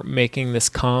remember making this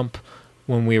comp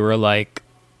when we were like,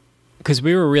 because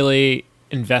we were really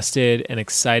invested and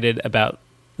excited about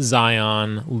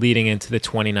Zion leading into the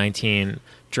 2019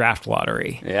 draft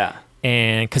lottery. Yeah.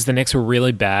 And because the Knicks were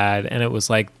really bad, and it was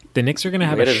like the Knicks are going to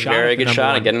have a very good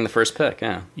shot at getting the first pick.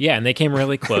 Yeah, and they came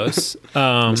really close.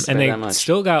 And they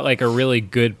still got like a really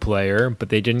good player, but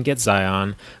they didn't get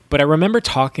Zion. But I remember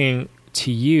talking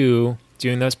to you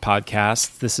doing those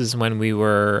podcasts. This is when we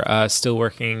were still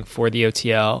working for the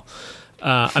OTL.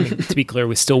 I mean, to be clear,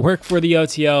 we still work for the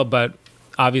OTL, but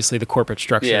obviously the corporate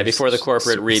structure. Yeah, before the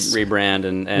corporate rebrand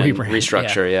and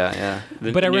restructure. Yeah.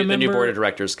 But I remember the new board of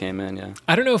directors came in. Yeah.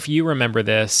 I don't know if you remember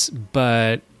this,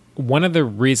 but one of the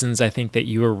reasons I think that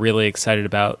you were really excited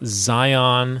about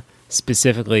Zion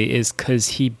specifically is because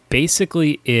he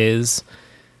basically is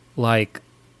like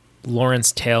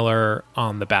Lawrence Taylor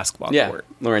on the basketball court.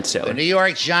 Lawrence Taylor. The New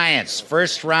York Giants,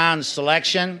 first round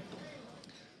selection.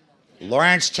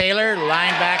 Lawrence Taylor,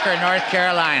 linebacker, North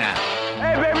Carolina.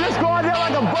 Hey, baby, let's go out there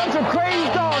like a bunch of crazy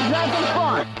dogs and have some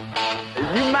fun.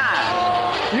 You mine.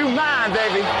 You mine,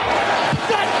 baby.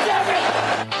 God damn it!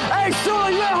 Hey,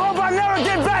 Sula, you better hope I never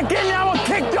get back in there. I'm gonna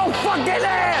kick your fucking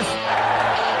ass.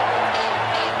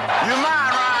 You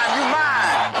mine, Ryan. You mine.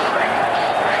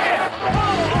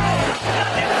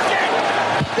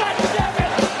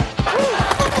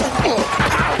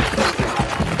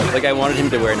 Like, I wanted him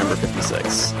to wear number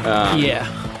 56.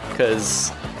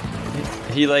 Because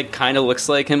he like kind of looks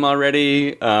like him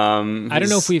already. I don't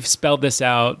know if we've spelled this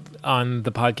out on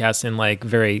the podcast in like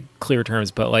very clear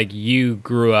terms, but like you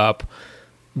grew up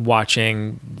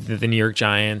watching the New York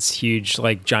Giants, huge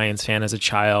like Giants fan as a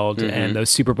child, and those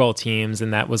Super Bowl teams,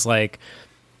 and that was like,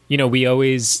 this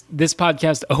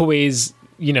podcast always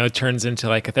turns into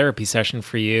like a therapy session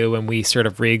for you, and we sort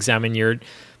of re-examine your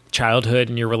childhood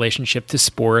and your relationship to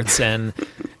sports and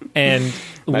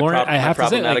Lawrence, I have to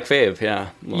say, like, fave,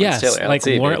 Lawrence Taylor, like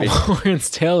LT, Lawrence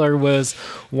Taylor was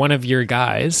one of your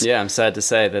guys. Yeah, I'm sad to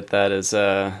say that is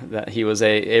that he was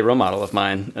a role model of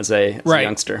mine as a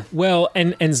youngster. Well,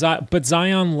 but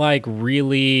Zion like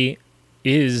really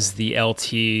is the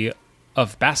LT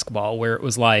of basketball, where it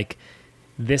was like,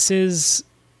 this is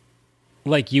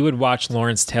like you would watch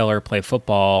Lawrence Taylor play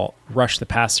football, rush the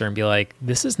passer, and be like,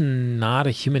 "This is not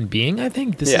a human being." I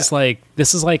think this is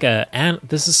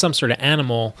some sort of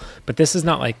animal, but this is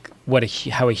not like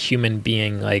how a human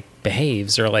being like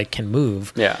behaves or like can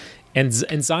move. Yeah, and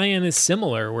Zion is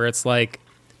similar, where it's like,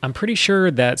 I'm pretty sure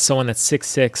that someone that's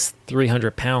 6'6",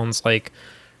 300 pounds, like,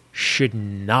 should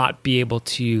not be able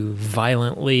to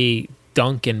violently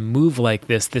dunk and move like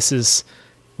this. This is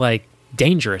like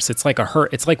dangerous. It's like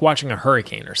it's like watching a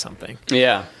hurricane or something.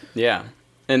 Yeah.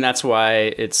 And that's why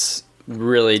it's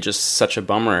really just such a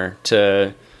bummer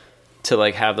to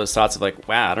like have those thoughts of like,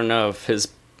 wow, I don't know if his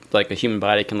like a human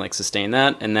body can like sustain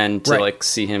that, and then to like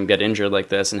see him get injured like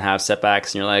this and have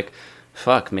setbacks, and you're like,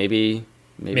 fuck, maybe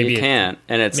it can't.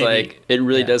 And it's like, it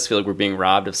really does feel like we're being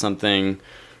robbed of something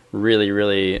really,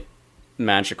 really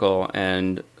magical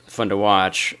and fun to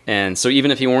watch. And so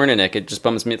even if he weren't a Knick, it just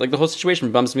bums me, like the whole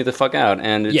situation bums me the fuck out.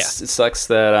 And it sucks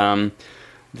that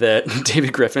that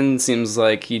David Griffin seems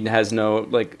like he has no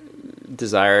like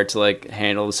desire to like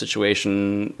handle the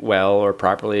situation well or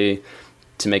properly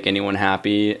to make anyone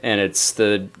happy. And it's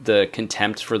the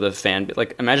contempt for the fan.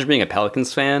 Like, imagine being a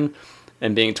Pelicans fan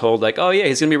and being told like, oh yeah,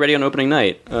 he's gonna be ready on opening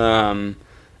night, and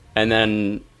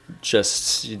then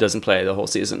just he doesn't play the whole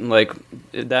season. Like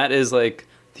that is like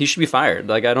he should be fired.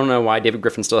 Like I don't know why David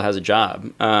Griffin still has a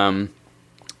job. And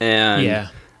Yeah.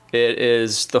 it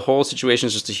is the whole situation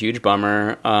is just a huge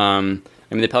bummer. I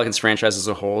mean, the Pelicans franchise as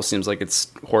a whole seems like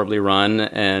it's horribly run,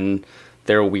 and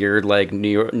their weird like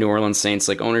New Orleans Saints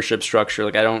like ownership structure.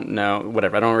 Like I don't know,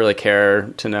 whatever. I don't really care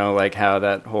to know like how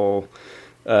that whole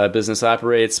business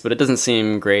operates, but it doesn't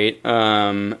seem great.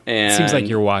 And it seems like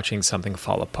you're watching something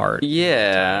fall apart.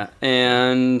 Yeah,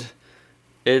 and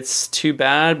it's too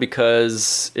bad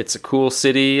because it's a cool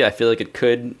city. I feel like it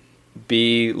could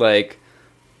be like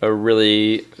a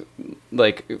really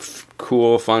like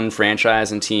cool, fun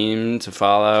franchise and team to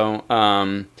follow.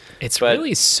 It's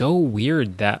really so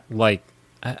weird that like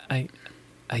I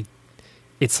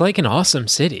it's like an awesome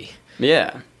city.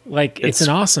 Yeah. Like it's an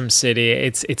awesome city.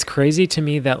 It's crazy to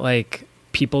me that like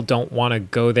people don't want to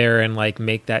go there and like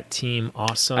make that team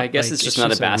awesome. I guess like, it's just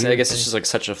not a basketball. I guess it's just like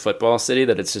such a football city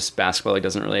that it's just basketball like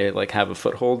doesn't really like have a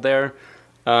foothold there.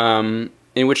 In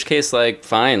which case, like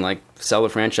fine, like sell the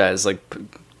franchise, like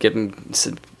give them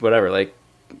whatever, like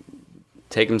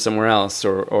take them somewhere else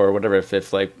or whatever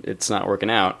if like it's not working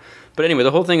out. But anyway,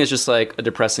 the whole thing is just like a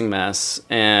depressing mess,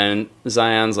 and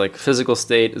Zion's like physical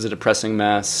state is a depressing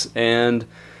mess. And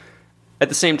at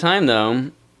the same time,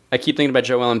 though, I keep thinking about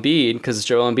Joel Embiid because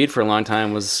Joel Embiid for a long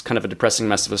time was kind of a depressing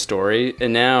mess of a story,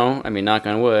 and now, I mean, knock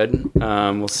on wood,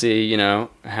 we'll see, you know,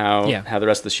 how the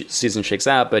rest of the season shakes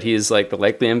out. But he's like the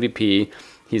likely MVP.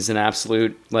 He's an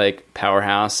absolute like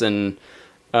powerhouse, and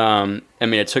I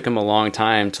mean, it took him a long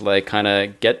time to like kind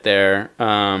of get there.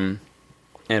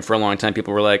 And for a long time,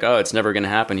 people were like, "Oh, it's never going to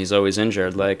happen. He's always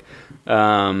injured. Like, you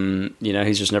know,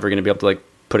 he's just never going to be able to like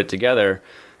put it together."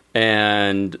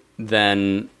 And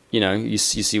then, you know, you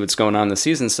see what's going on this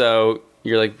season. So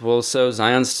you're like, well, so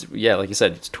Zion's, yeah, like you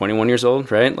said, he's 21 years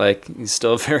old, right? Like he's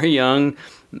still very young.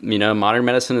 You know, modern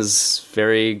medicine is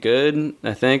very good.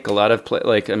 I think a lot of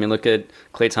I mean, look at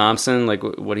Klay Thompson, like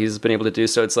what he's been able to do.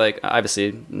 So it's like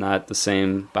obviously not the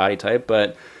same body type,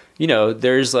 but you know,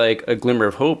 there's like a glimmer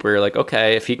of hope where you're like,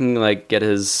 okay, if he can like get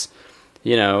his,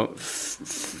 you know,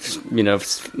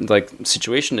 like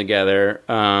situation together,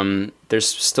 there's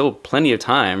still plenty of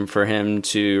time for him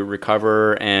to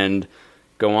recover and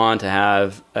go on to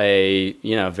have a,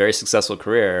 you know, very successful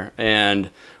career.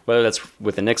 And whether that's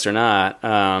with the Knicks or not,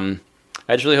 I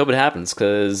just really hope it happens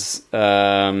because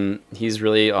he's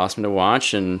really awesome to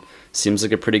watch and seems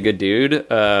like a pretty good dude,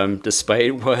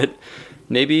 despite what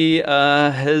maybe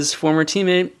his former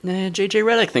teammate JJ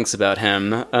Redick thinks about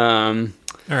him.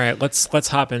 All right, let's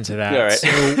hop into that. All right, so,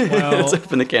 let's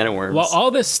open the can of worms. Well,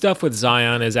 all this stuff with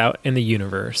Zion is out in the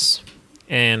universe,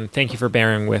 and thank you for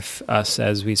bearing with us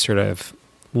as we sort of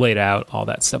laid out all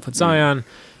that stuff with Zion.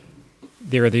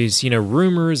 There are these, you know,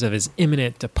 rumors of his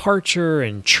imminent departure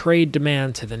and trade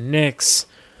demand to the Knicks.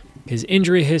 His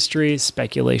injury history,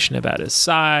 speculation about his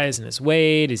size and his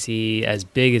weight. Is he as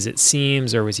big as it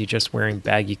seems, or was he just wearing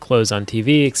baggy clothes on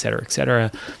TV, et cetera, et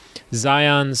cetera.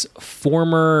 Zion's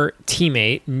former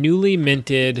teammate, newly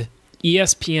minted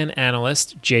ESPN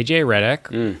analyst JJ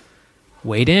Redick,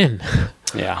 weighed in.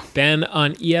 Yeah, been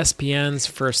on ESPN's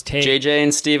First Take. JJ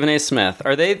and Stephen A. Smith,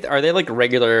 are they like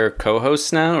regular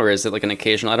co-hosts now, or is it like an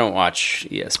occasional? I don't watch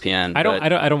ESPN. I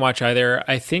don't watch either.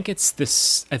 I think it's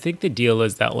this. I think the deal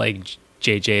is that like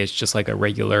JJ is just like a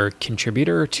regular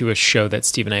contributor to a show that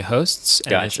Stephen A. hosts,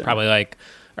 and Gotcha. it's probably like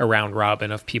a round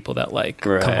robin of people that like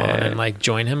come on and like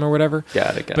join him or whatever.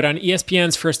 Got it. But on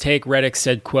ESPN's First Take, Redick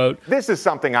said, "quote This is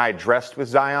something I addressed with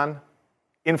Zion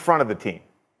in front of the team.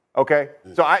 Okay,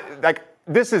 so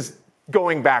this is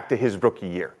going back to his rookie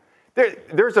year.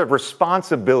 There's a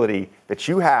responsibility that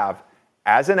you have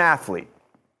as an athlete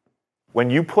when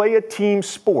you play a team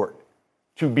sport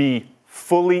to be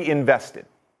fully invested.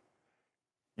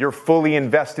 You're fully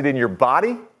invested in your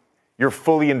body, you're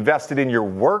fully invested in your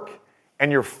work,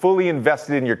 and you're fully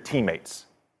invested in your teammates.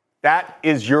 That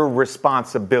is your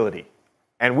responsibility.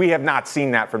 And we have not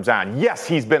seen that from Zion. Yes,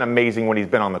 he's been amazing when he's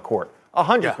been on the court.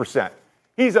 100%. Yeah.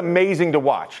 He's amazing to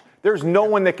watch. There's no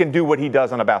one that can do what he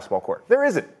does on a basketball court. There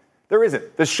isn't.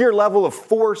 The sheer level of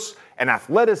force and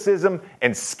athleticism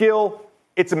and skill,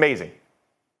 it's amazing.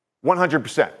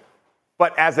 100%.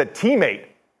 But as a teammate,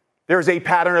 there's a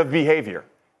pattern of behavior.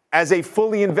 As a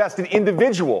fully invested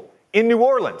individual in New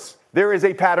Orleans, there is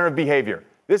a pattern of behavior.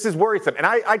 This is worrisome. And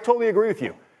I totally agree with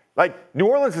you. Like, New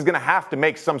Orleans is going to have to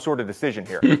make some sort of decision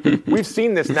here. We've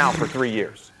seen this now for 3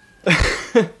 years.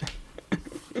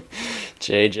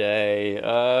 JJ.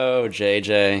 Oh,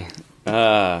 JJ.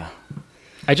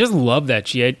 I just love that.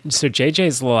 So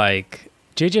JJ's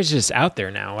JJ's just out there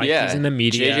now. Like, he's in the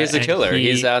media. JJ's a killer.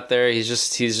 He's out there. He's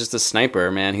just a sniper,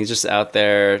 man. He's just out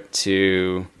there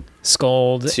to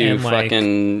scold, to and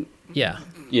fucking yeah,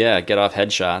 get off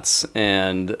headshots.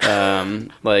 And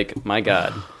like, my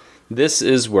God, this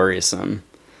is worrisome.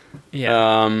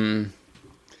 Yeah.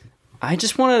 I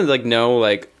just want to like know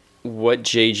like what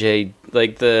JJ,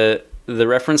 like the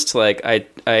reference to like I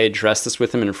addressed this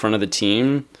with him in front of the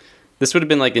team. This would have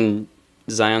been like in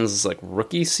Zion's like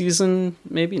rookie season,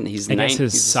 maybe. And he's maybe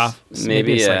it's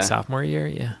like sophomore year.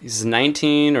 Yeah, he's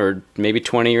 19 or maybe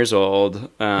 20 years old.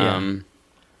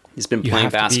 He's been playing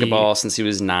basketball since he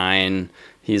was 9.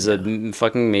 He's a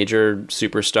fucking major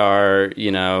superstar.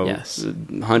 You know,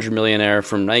 100 millionaire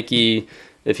from Nike.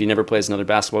 If he never plays another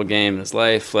basketball game in his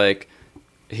life, like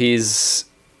he's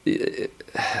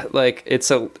like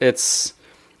it's I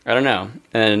don't know.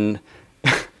 And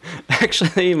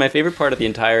actually, my favorite part of the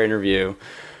entire interview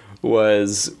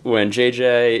was when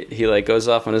JJ, he like goes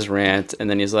off on his rant, and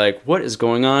then he's like, "What is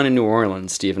going on in New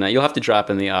Orleans, Stephen A?" You'll have to drop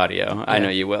in the audio. Yeah. I know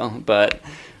you will. But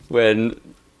when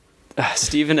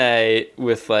Stephen A,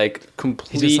 with like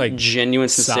complete like genuine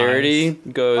sincerity,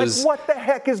 goes, like, "What the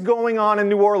heck is going on in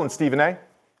New Orleans, Stephen A?"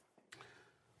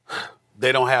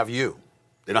 They don't have you.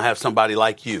 They don't have somebody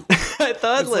like you. I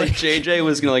thought like JJ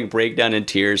was gonna like break down in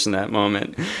tears in that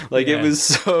moment. Like it was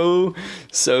so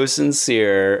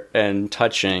sincere and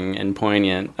touching and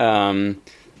poignant.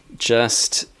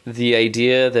 Just the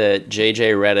idea that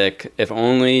JJ Redick, if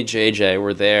only JJ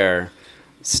were there,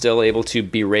 still able to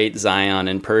berate Zion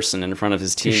in person in front of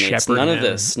his teammates. None of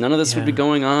this would be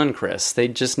going on, Chris. They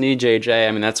just need JJ.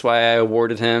 I mean, that's why I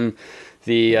awarded him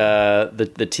the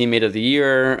teammate of the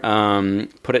year.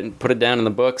 Put it down in the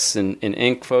books in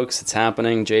ink, folks. It's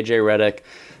happening. JJ Redick.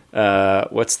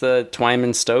 What's the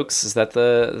Twyman Stokes? Is that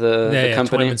the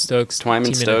company? Twyman Stokes.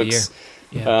 Twyman Stokes.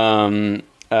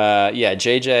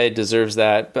 JJ deserves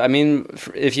that. But I mean,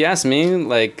 if you ask me,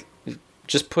 like,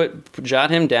 just jot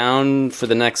him down for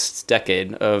the next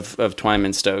decade of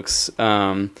Twyman Stokes.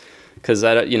 Because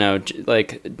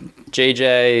like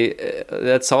JJ,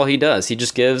 that's all he does. He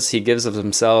just gives. He gives of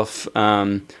himself.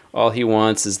 All he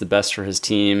wants is the best for his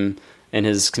team and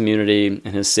his community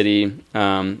and his city.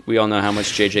 We all know how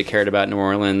much JJ cared about New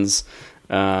Orleans.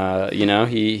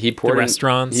 He poured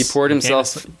restaurants. He poured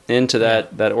himself into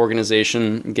that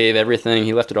organization. Gave everything.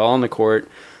 He left it all on the court,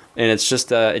 and it's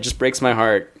just it just breaks my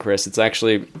heart, Chris. It's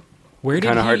actually kind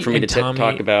of hard for me to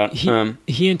talk about.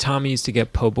 He and Tommy used to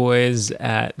get po' boys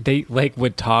they like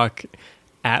would talk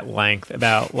at length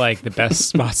about like the best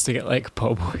spots to get like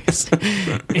po' boys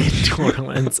in New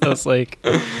Orleans. I was like,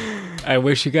 I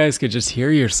wish you guys could just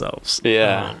hear yourselves.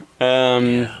 Yeah.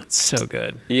 It's so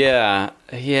good. Yeah.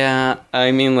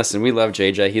 I mean, listen, we love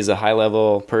JJ. He's a high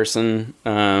level person.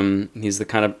 He's the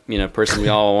kind of person we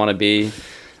all want to be.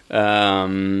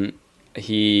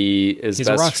 He's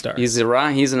a rock star. He's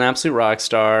an absolute rock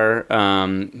star.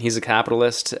 He's a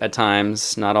capitalist at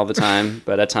times, not all the time,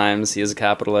 but at times he is a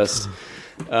capitalist.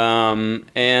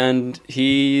 And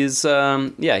he's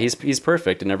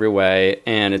perfect in every way.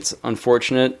 And it's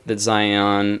unfortunate that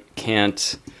Zion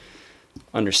can't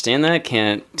understand that,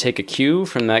 can't take a cue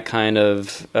from that kind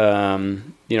of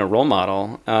role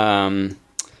model.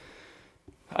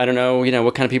 I don't know,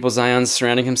 what kind of people Zion's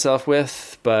surrounding himself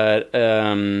with, but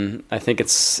I think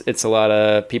it's a lot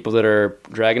of people that are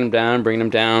dragging him down, bringing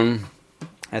him down.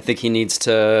 I think he needs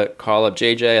to call up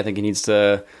JJ. I think he needs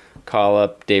to call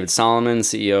up David Solomon,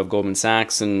 CEO of Goldman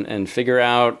Sachs, and figure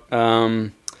out,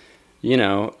 the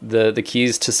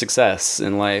keys to success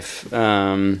in life.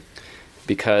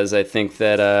 Because I think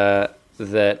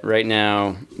that right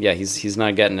now, he's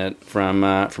not getting it from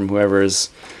whoever's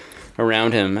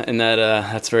around him, and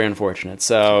that's very unfortunate.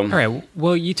 So, all right.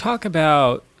 Well, you talk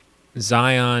about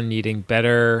Zion needing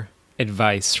better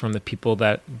advice from the people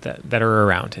that are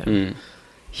around him.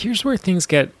 Here's where things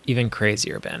get even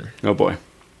crazier, Ben. Oh boy.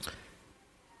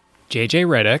 JJ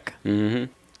Redick,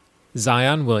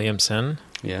 Zion Williamson,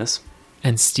 yes,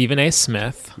 and Stephen A.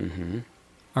 Smith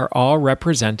are all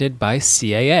represented by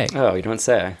CAA. Oh, you don't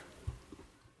say.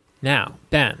 Now,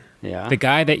 Ben, yeah, the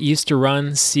guy that used to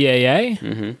run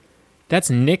CAA, that's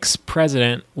Knicks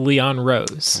president Leon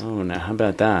Rose. Oh, now how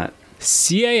about that?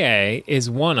 CAA is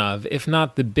one of, if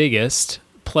not the biggest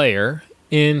player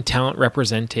in talent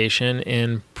representation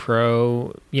in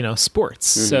pro, sports.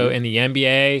 So in the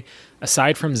NBA,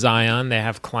 aside from Zion, they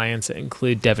have clients that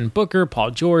include Devin Booker,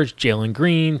 Paul George, Jalen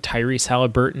Green, Tyrese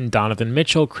Halliburton, Donovan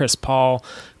Mitchell, Chris Paul,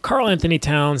 Karl Anthony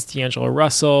Towns, D'Angelo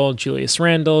Russell, Julius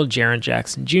Randle, Jaren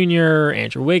Jackson Jr.,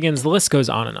 Andrew Wiggins. The list goes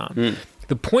on and on.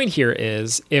 The point here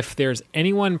is, if there's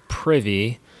anyone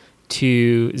privy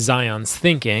to Zion's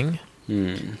thinking,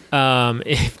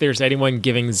 If there's anyone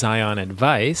giving Zion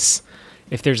advice,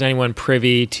 if there's anyone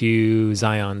privy to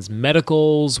Zion's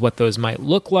medicals, what those might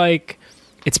look like,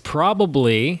 it's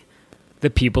probably the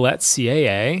people at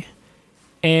CAA,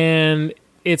 and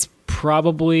it's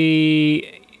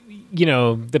probably,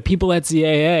 the people at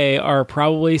CAA are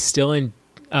probably still in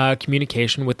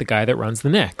communication with the guy that runs the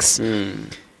Knicks.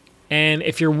 And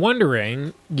if you're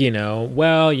wondering, he's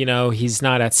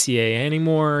not at CAA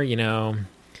anymore,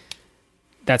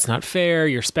 that's not fair,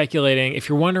 you're speculating. If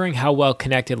you're wondering how well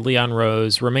connected Leon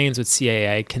Rose remains with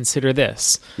CAA, consider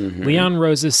this. Leon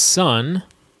Rose's son,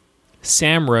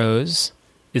 Sam Rose,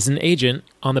 is an agent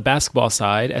on the basketball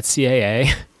side at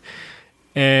CAA,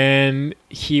 and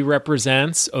he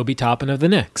represents Obi Toppin of the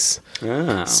Knicks.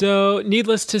 Oh. So,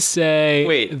 needless to say,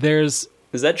 is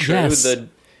that true? Yes.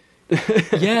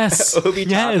 Yes. Obi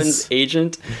Toppin's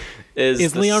agent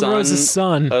is the Leon Rose's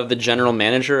son of the general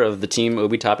manager of the team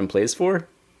Obi Toppin plays for?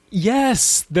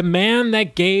 Yes, the man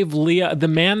that gave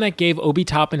Obi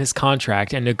Toppin his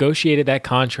contract and negotiated that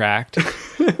contract.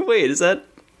 Wait, is that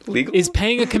legal? Is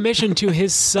paying a commission to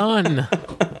his son.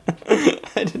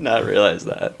 I did not realize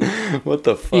that. What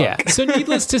the fuck? Yeah. So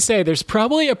needless to say, there's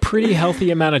probably a pretty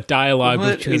healthy amount of dialogue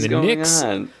between the Knicks.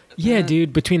 Yeah,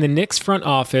 dude, between the Knicks front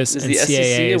office and CAA. Is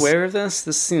the SEC aware of this?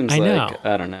 This seems I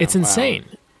don't know. It's insane.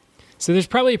 So there's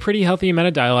probably a pretty healthy amount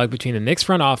of dialogue between the Knicks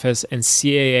front office and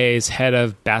CAA's head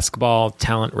of basketball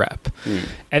talent rep.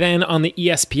 And then on the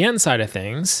ESPN side of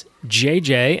things,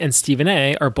 JJ and Stephen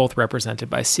A are both represented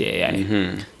by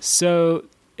CAA. So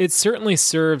it certainly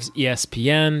serves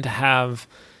ESPN to have,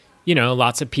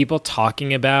 lots of people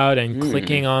talking about and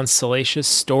clicking on salacious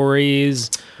stories.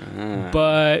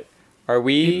 But are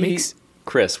we,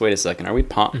 Chris, wait a second. Are we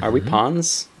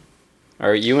pawns?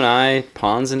 Are you and I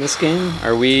pawns in this game?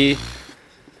 Are we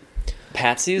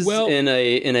patsies in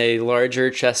a larger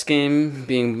chess game?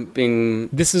 Being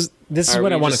this is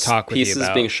what I want to talk with you about. Pieces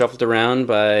being shuffled around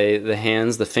by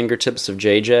the fingertips of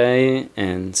JJ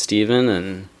and Steven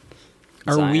and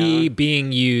Zion? Are we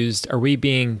being used? Are we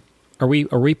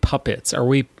puppets? Are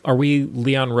we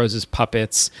Leon Rose's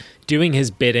puppets doing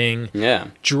his bidding? Yeah,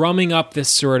 drumming up this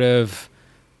sort of.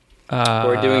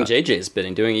 Or doing JJ's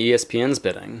bidding, doing ESPN's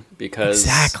bidding, because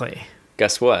exactly.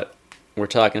 Guess what? We're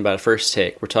talking about a First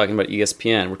Take. We're talking about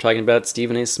ESPN. We're talking about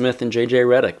Stephen A. Smith and JJ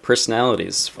Redick,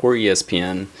 personalities for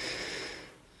ESPN.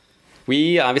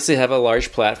 We obviously have a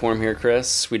large platform here,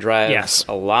 Chris. We drive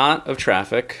a lot of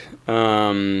traffic.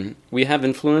 We have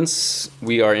influence.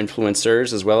 We are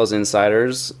influencers as well as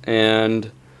insiders, and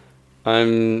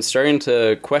I'm starting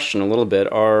to question a little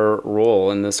bit our role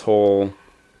in this whole.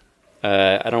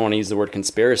 I don't want to use the word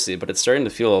conspiracy, but it's starting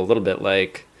to feel a little bit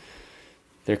like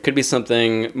there could be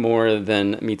something more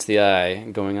than meets the eye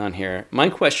going on here. My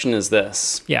question is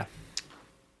this. Yeah.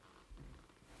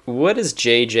 What is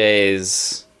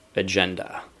JJ's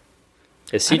agenda?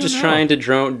 Is he just trying to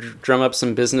drum up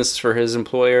some business for his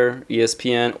employer,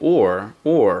 ESPN,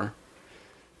 or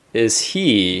is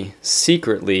he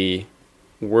secretly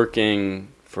working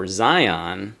for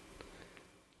Zion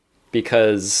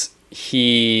because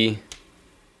he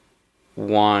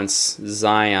wants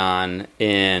Zion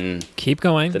in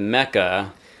the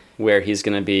Mecca where he's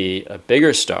going to be a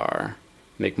bigger star,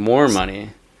 make more money,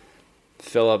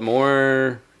 fill up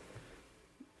more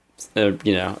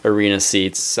arena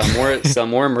seats, sell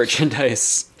more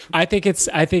merchandise. I think it's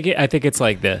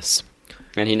like this.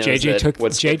 And he knows JJ took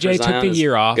the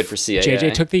year off. Good for CAA.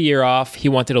 JJ took the year off. He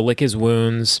wanted to lick his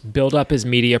wounds, build up his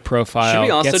media profile. Should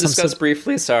we also discuss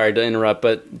briefly, sorry to interrupt,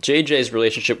 but JJ's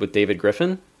relationship with David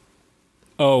Griffin?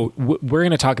 Oh, we're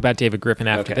going to talk about David Griffin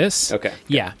after this. Okay.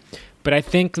 Yeah. But I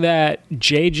think that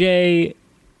JJ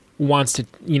wants to,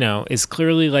 is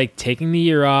clearly like taking the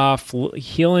year off,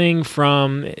 healing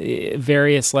from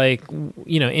various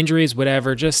injuries,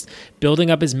 whatever, just building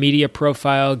up his media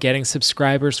profile, getting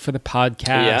subscribers for the podcast.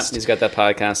 Yeah, he's got that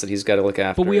podcast that he's got to look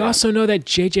after. But we also know that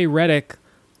JJ Redick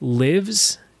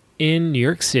lives in New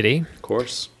York City. Of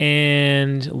course.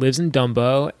 And lives in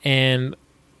Dumbo. And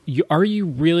are you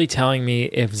really telling me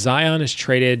if Zion is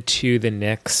traded to the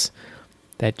Knicks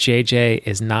that JJ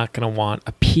is not going to want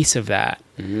a piece of that?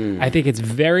 I think it's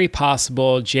very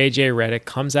possible JJ Redick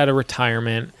comes out of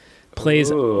retirement, plays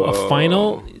a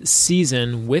final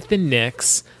season with the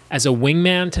Knicks as a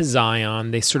wingman to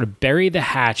Zion. They sort of bury the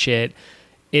hatchet.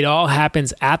 It all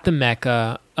happens at the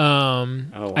Mecca.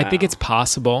 Wow. I think it's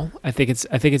possible. I think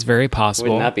it's very possible.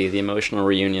 Wouldn't that be the emotional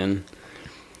reunion?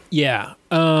 Yeah.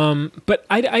 But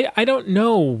I don't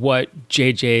know what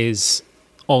JJ's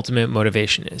ultimate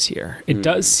motivation is here. It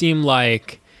does seem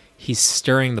like he's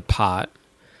stirring the pot.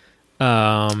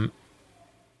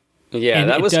 Yeah,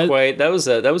 that was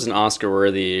that was an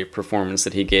Oscar-worthy performance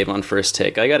that he gave on First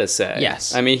Take, I gotta say.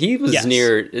 Yes. I mean, he was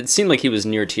near, it seemed like he was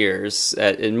near tears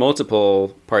in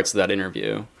multiple parts of that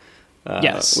interview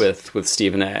with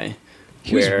Stephen A.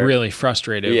 He was really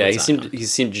frustrated. Yeah, he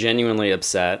seemed genuinely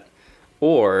upset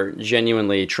or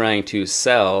genuinely trying to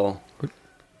sell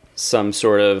some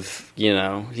sort of,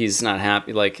 he's not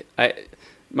happy. Like,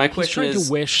 my question is... He's trying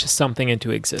to wish something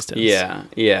into existence.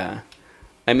 Yeah.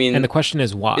 I mean, and the question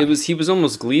is why? He was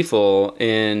almost gleeful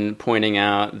in pointing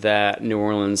out that New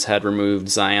Orleans had removed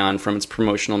Zion from its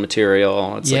promotional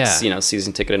material. It's like,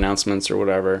 season ticket announcements or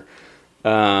whatever.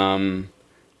 And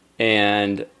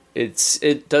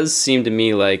it does seem to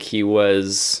me like he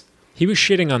was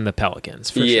shitting on the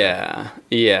Pelicans. For sure. Yeah.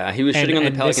 He was shitting on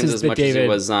the Pelicans as much as he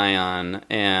was Zion.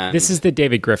 And this is the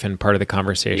David Griffin part of the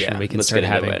conversation we can start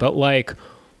having. But like,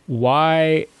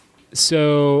 why?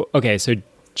 So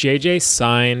JJ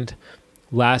signed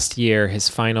last year, his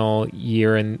final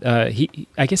year, and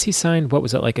I guess he signed, what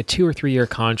was it, like a 2 or 3 year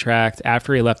contract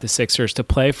after he left the Sixers to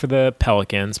play for the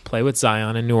Pelicans, play with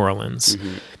Zion in New Orleans.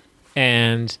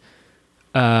 And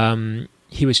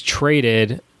he was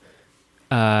traded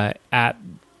at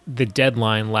the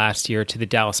deadline last year to the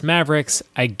Dallas Mavericks.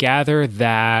 I gather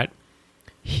that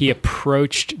he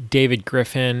approached David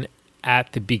Griffin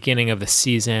at the beginning of the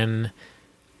season.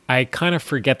 I kind of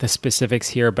forget the specifics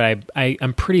here, but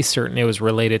I'm pretty certain it was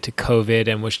related to COVID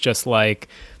and was just like,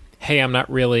 hey, I'm not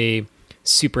really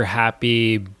super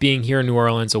happy being here in New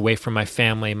Orleans away from my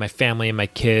family. My family and my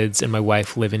kids and my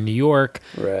wife live in New York.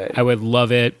 Right. I would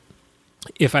love it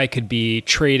if I could be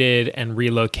traded and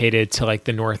relocated to like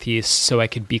the Northeast so I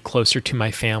could be closer to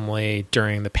my family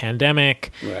during the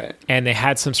pandemic. Right. And they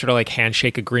had some sort of like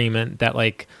handshake agreement that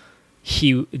like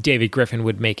David Griffin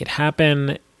would make it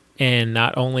happen. And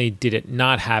not only did it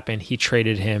not happen, he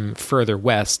traded him further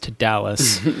west to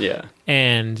Dallas. Yeah.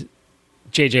 And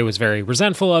JJ was very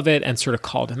resentful of it and sort of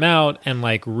called him out. And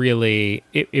like really,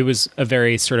 it was a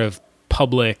very sort of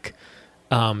public,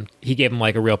 he gave him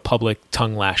like a real public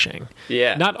tongue lashing.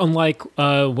 Yeah. Not unlike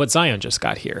what Zion just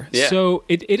got here. Yeah. So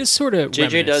it is sort of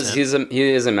JJ does, he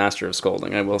is a master of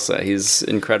scolding, I will say. He's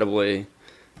incredibly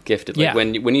gifted. Like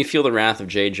when you feel the wrath of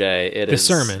JJ, it is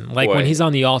the sermon. Like when he's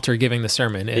on the altar giving the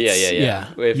sermon. It's,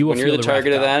 yeah. When you're the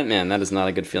target of that, man, that is not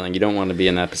a good feeling. You don't want to be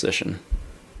in that position.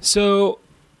 So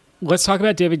let's talk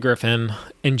about David Griffin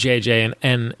and JJ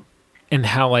and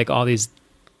how like all these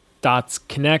dots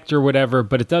connect or whatever.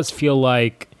 But it does feel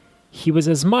like he was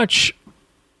as much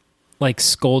like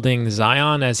scolding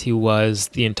Zion as he was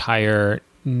the entire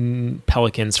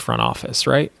Pelicans front office,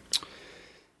 right?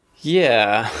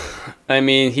 Yeah, I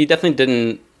mean, he definitely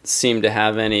didn't seem to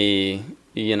have any,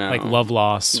 like love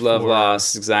loss,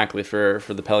 exactly for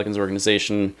the Pelicans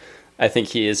organization. I think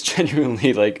he is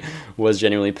was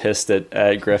genuinely pissed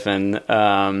at Griffin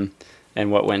and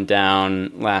what went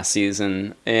down last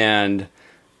season, and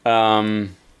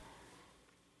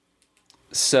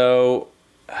so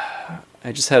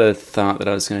I just had a thought that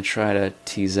I was going to try to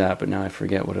tease out, but now I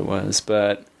forget what it was.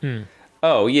 But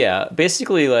oh yeah,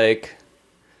 basically like.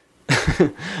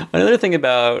 Another thing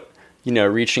about,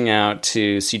 reaching out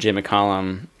to CJ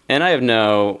McCollum, and I have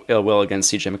no ill will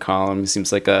against CJ McCollum. He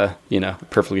seems like a,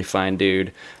 perfectly fine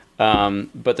dude.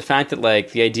 But the fact that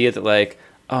like the idea that like,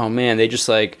 oh man, they just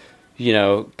like,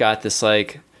 got this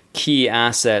like key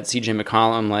asset, CJ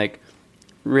McCollum, like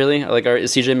really? Like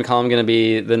is CJ McCollum going to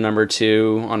be the number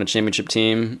 2 on a championship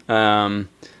team?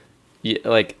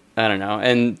 Like, I don't know.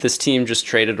 And this team just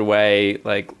traded away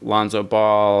like Lonzo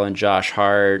Ball and Josh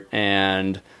Hart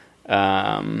and,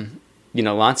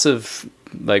 lots of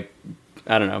like,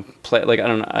 I don't know,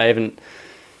 I haven't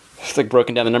like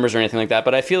broken down the numbers or anything like that,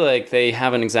 but I feel like they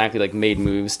haven't exactly like made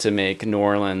moves to make New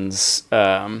Orleans,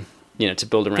 to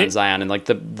build around Zion in like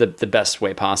the best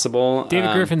way possible.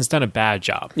 David Griffin's done a pad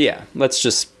job. Yeah. Let's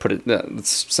just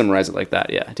let's summarize it like that.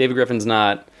 Yeah. David Griffin's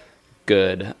not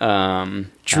good.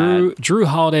 Drew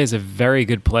Holiday is a very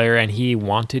good player, and he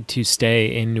wanted to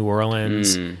stay in New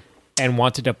Orleans and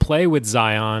wanted to play with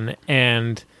Zion,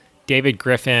 and David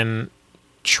Griffin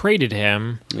traded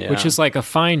him, which is like a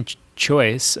fine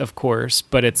choice, of course,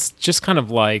 but it's just kind of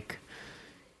like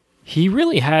he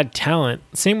really had talent.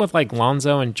 Same with like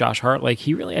Lonzo and Josh Hart. Like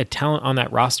he really had talent on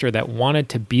that roster that wanted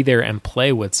to be there and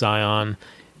play with Zion.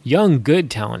 Young, good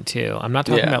talent too. I'm not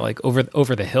talking about like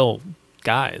over the hill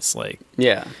guys, like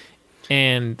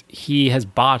and he has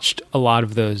botched a lot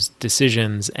of those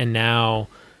decisions, and now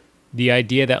the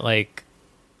idea that like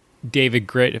David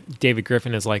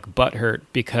Griffin is like butthurt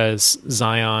because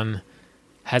Zion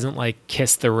hasn't like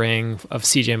kissed the ring of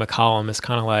CJ McCollum is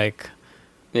kind of like,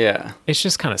 Yeah. It's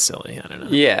just kind of silly. I don't know.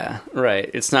 Yeah, right.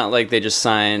 It's not like they just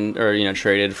signed or,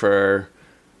 traded for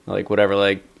like whatever,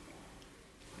 like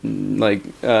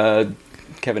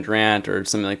Kevin Durant or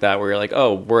something like that, where you're like,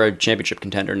 oh, we're a championship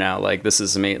contender now. Like, this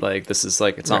is amazing. Like, this is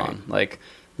like, it's on. Like,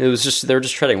 it was just, they were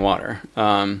just treading water.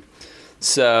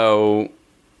 So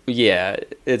yeah,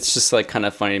 it's just like kind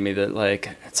of funny to me that like,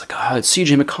 it's like, oh, it's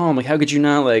CJ McCollum. Like, how could you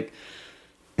not like,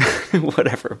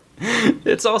 whatever.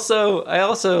 It's also, I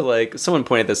also like, someone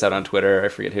pointed this out on Twitter. I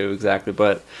forget who exactly,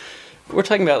 but we're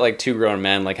talking about like two grown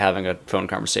men like having a phone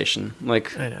conversation.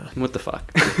 Like, I know. What the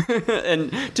fuck?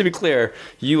 And to be clear,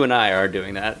 you and I are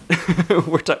doing that.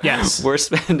 Yes. We're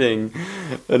spending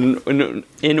an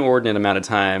inordinate amount of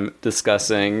time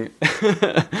discussing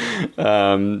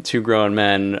two grown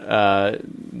men.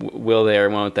 Will they or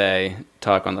won't they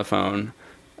talk on the phone?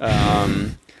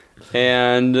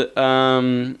 And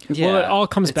well, it all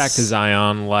comes back to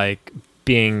Zion like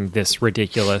being this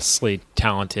ridiculously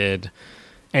talented,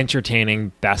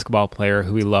 entertaining basketball player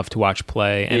who we love to watch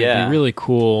play, and it'd be really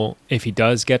cool if he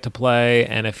does get to play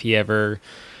and if he ever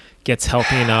gets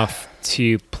healthy enough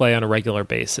to play on a regular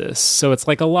basis. So it's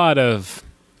like a lot of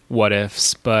what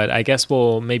ifs, but I guess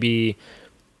we'll maybe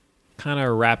kind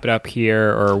of wrap it up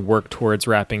here or work towards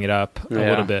wrapping it up a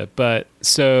little bit. But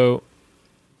so,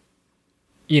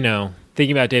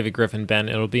 thinking about David Griffin, Ben,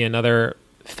 it'll be another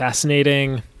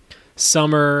fascinating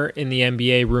summer in the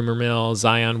NBA rumor mill.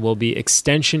 Zion will be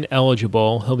extension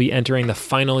eligible. He'll be entering the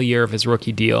final year of his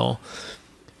rookie deal.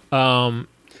 So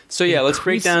let's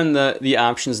break down the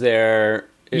options there.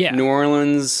 If New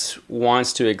Orleans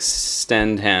wants to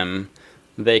extend him,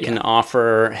 they can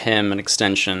offer him an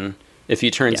extension. If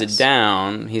he turns it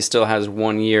down, he still has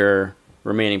 1 year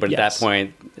remaining. But at that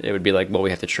point, it would be like, well, we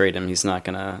have to trade him. He's not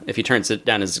gonna. If he turns it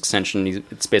down his extension,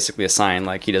 it's basically a sign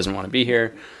like he doesn't want to be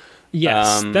here.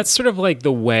 Yes, that's sort of like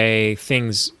the way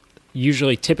things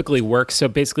usually typically work. So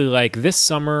basically, like this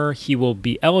summer, he will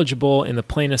be eligible in the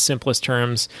plainest, simplest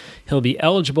terms. He'll be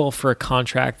eligible for a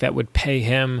contract that would pay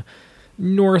him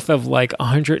north of like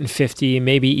 150,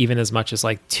 maybe even as much as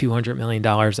like $200 million.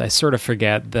 I sort of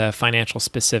forget the financial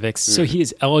specifics. So he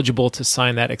is eligible to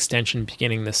sign that extension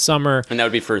beginning this summer. And that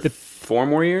would be for 4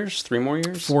 more years? 3 more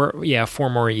years? 4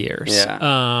 more years.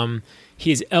 Yeah.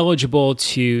 He's eligible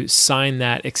to sign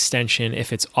that extension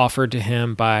if it's offered to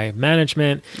him by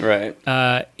management. Right.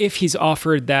 If he's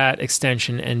offered that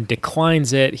extension and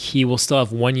declines it, he will still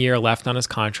have 1 year left on his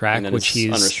contract, which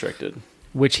he's unrestricted.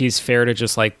 Which he's fair to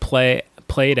just like play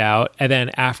it out. And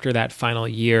then after that final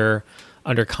year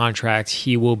under contract,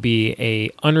 he will be a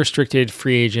unrestricted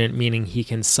free agent, meaning he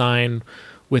can sign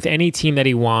with any team that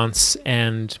he wants,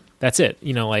 and that's it.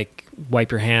 Like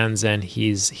wipe your hands and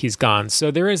he's gone.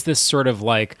 So there is this sort of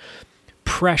like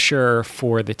pressure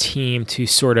for the team to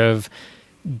sort of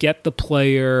get the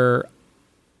player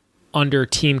under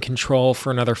team control for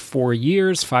another 4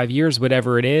 years, 5 years,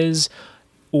 whatever it is.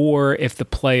 Or if the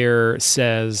player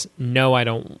says, no, I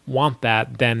don't want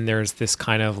that, then there's this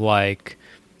kind of like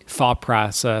thought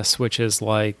process, which is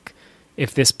like,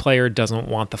 if this player doesn't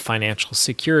want the financial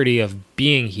security of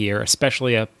being here,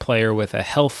 especially a player with a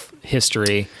health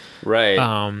history, right?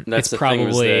 It's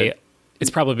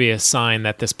probably a sign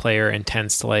that this player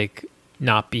intends to like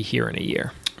not be here in a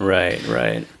year.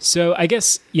 Right. So I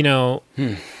guess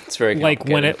it's very like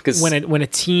when a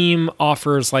team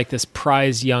offers like this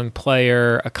prize young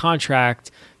player a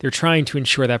contract, they're trying to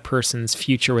ensure that person's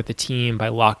future with the team by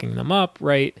locking them up,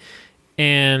 right?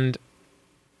 And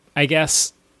I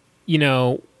guess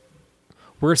we're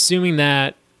assuming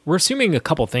a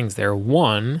couple things there.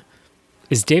 One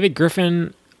is David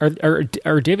Griffin.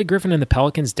 Are David Griffin and the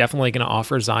Pelicans definitely going to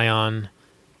offer Zion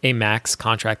a max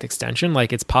contract extension?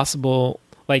 Like it's possible.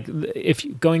 Like if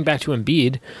going back to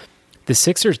Embiid, the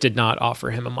Sixers did not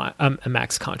offer him a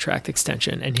max contract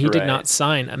extension, and he did not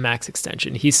sign a max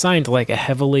extension. He signed like a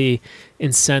heavily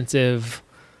incentive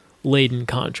laden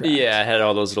contract. Yeah, it had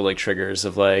all those little like triggers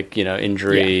of like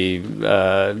injury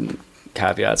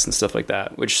caveats and stuff like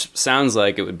that, which sounds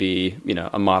like it would be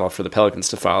a model for the Pelicans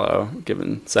to follow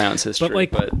given Zion's history.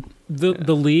 But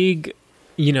the league,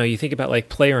 you think about like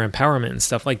player empowerment and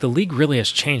stuff. Like the league really has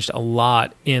changed a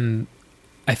lot in.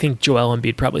 I think Joel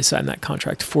Embiid probably signed that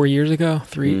contract 4 years ago,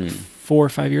 4 or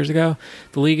 5 years ago.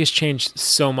 The league has changed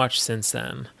so much since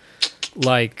then.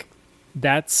 Like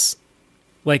that's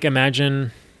like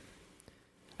imagine.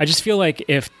 I just feel like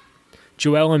if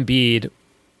Joel Embiid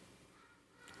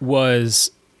was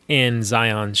in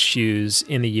Zion's shoes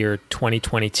in the year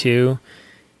 2022,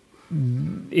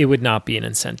 it would not be an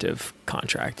incentive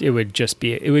contract. It would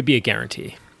be a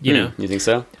guarantee. You know? You think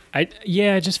so? I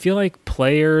just feel like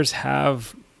players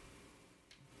have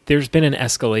there's been an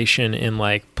escalation in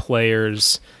like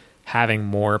players having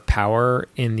more power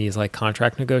in these like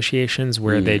contract negotiations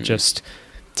where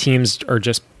teams are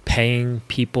just paying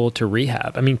people to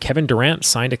rehab. I mean, Kevin Durant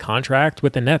signed a contract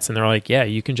with the Nets and they're like, yeah,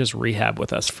 you can just rehab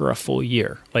with us for a full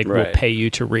year. Like we'll pay you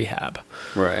to rehab.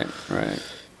 Right.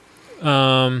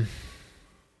 But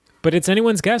it's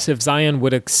anyone's guess if Zion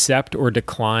would accept or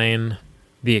decline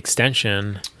the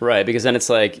extension. Right, because then it's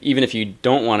like, even if you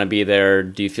don't want to be there,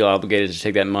 do you feel obligated to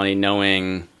take that money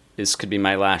knowing this could be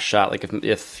my last shot? Like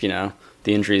if the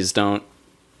injuries don't,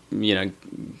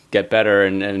 get better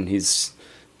and he's,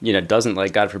 doesn't,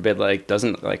 like, God forbid, like,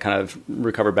 doesn't, like, kind of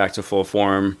recover back to full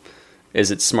form,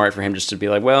 is it smart for him just to be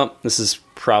like, well, this is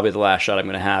probably the last shot I'm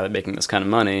going to have at making this kind of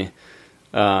money.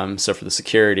 So for the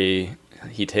security,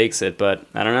 he takes it, but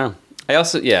I don't know. I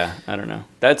don't know.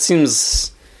 That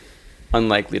seems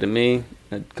unlikely to me.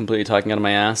 Completely talking out of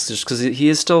my ass, just because he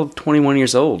is still 21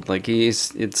 years old. Like I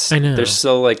know. There's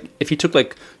still like, if he took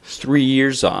like 3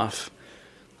 years off,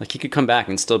 like he could come back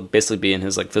and still basically be in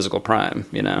his like physical prime.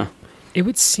 It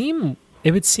would seem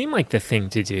like the thing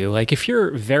to do. Like if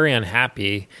you're very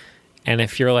unhappy, and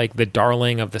if you're like the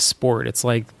darling of the sport, it's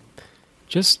like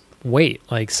just wait.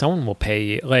 Like someone will pay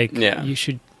you. Like you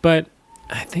should. But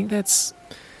I think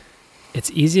it's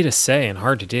easy to say and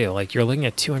hard to do. Like you're looking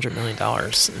at $200 million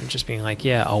and just being like,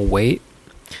 yeah, I'll wait.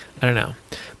 I don't know.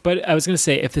 But I was going to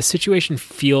say, if the situation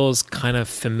feels kind of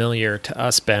familiar to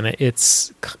us, Ben,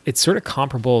 it's sort of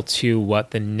comparable to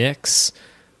what the Knicks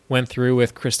went through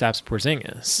with Kristaps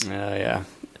Porzingis. Yeah.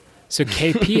 So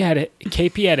KP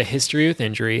had a history with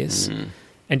injuries,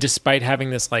 and despite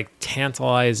having this like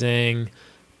tantalizing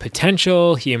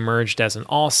potential, he emerged as an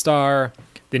all-star.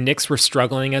 The Knicks were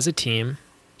struggling as a team.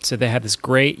 So they had this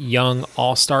great young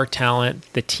all-star talent.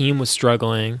 The team was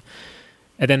struggling.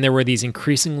 And then there were these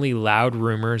increasingly loud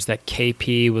rumors that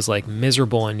KP was like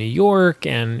miserable in New York,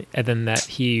 and then that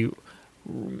he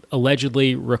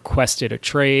allegedly requested a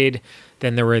trade.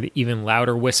 Then there were even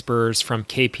louder whispers from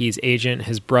KP's agent,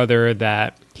 his brother,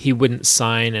 that he wouldn't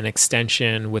sign an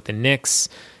extension with the Knicks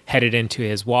headed into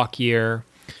his walk year.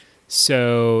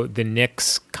 So the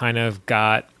Knicks kind of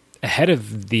got ahead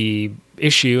of the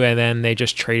issue, and then they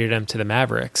just traded him to the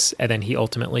Mavericks, and then he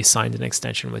ultimately signed an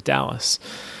extension with Dallas.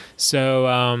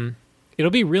 So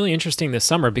it'll be really interesting this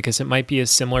summer, because it might be a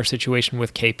similar situation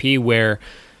with KP where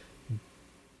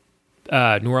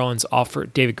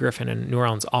David Griffin in New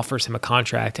Orleans offers him a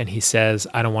contract, and he says,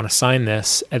 I don't want to sign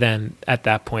this. And then at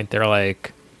that point, they're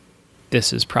like,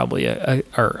 this is probably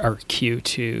our cue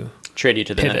to trade you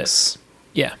to the pivot. Knicks.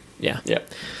 Yeah.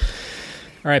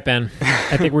 All right, Ben.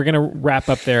 I think we're gonna wrap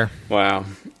up there. Wow,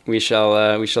 we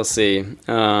shall see. You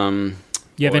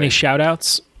have any shout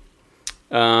outs?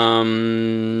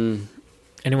 Anyone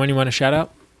you want to shout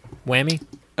out? Whammy?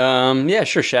 Yeah,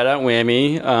 sure. Shout out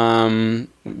Whammy.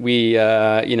 We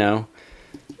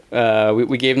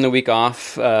gave him the week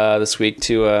off this week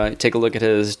to take a look at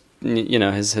his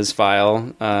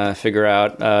file, figure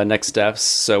out next steps.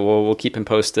 So we'll keep him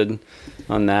posted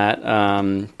on that.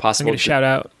 Possible. I'm gonna shout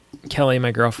out Kelly,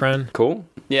 my girlfriend. Cool.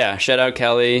 Yeah, shout out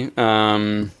Kelly.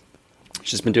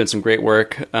 She's been doing some great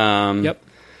work. Yep.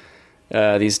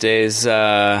 These days,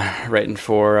 writing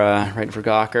for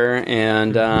Gawker,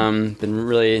 and been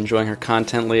really enjoying her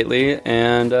content lately.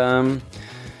 And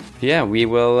we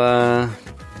will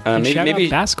maybe out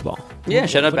basketball. Yeah,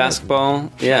 shout out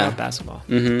basketball. Yeah, shout out basketball.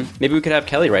 Mm-hmm. Maybe we could have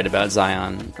Kelly write about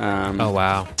Zion. Oh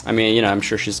wow. I mean, I'm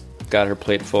sure she's got her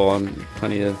plate full and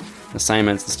plenty of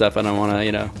assignments and stuff. I don't want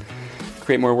to,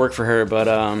 create more work for her, but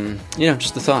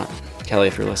just the thought, Kelly,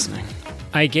 if you're listening.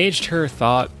 I gauged her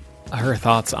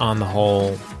thoughts on the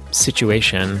whole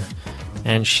situation,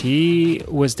 and she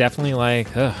was definitely like,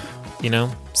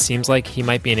 seems like he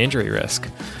might be an injury risk.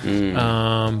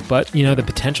 But the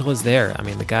potential is there. I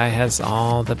mean, the guy has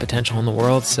all the potential in the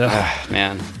world. So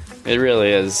man, it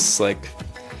really is like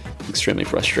extremely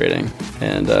frustrating,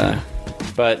 and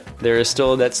but there is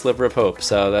still that sliver of hope.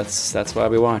 So that's why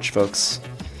we watch, folks.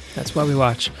 That's why we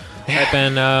watch. All right,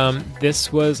 Ben,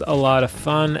 this was a lot of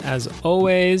fun. As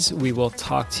always, we will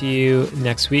talk to you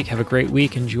next week. Have a great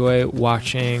week. Enjoy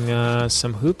watching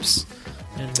some hoops.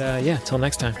 And till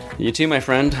next time. You too, my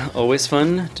friend. Always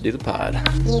fun to do the pod.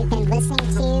 You've been listening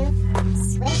to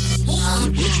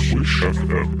Swish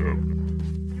FM.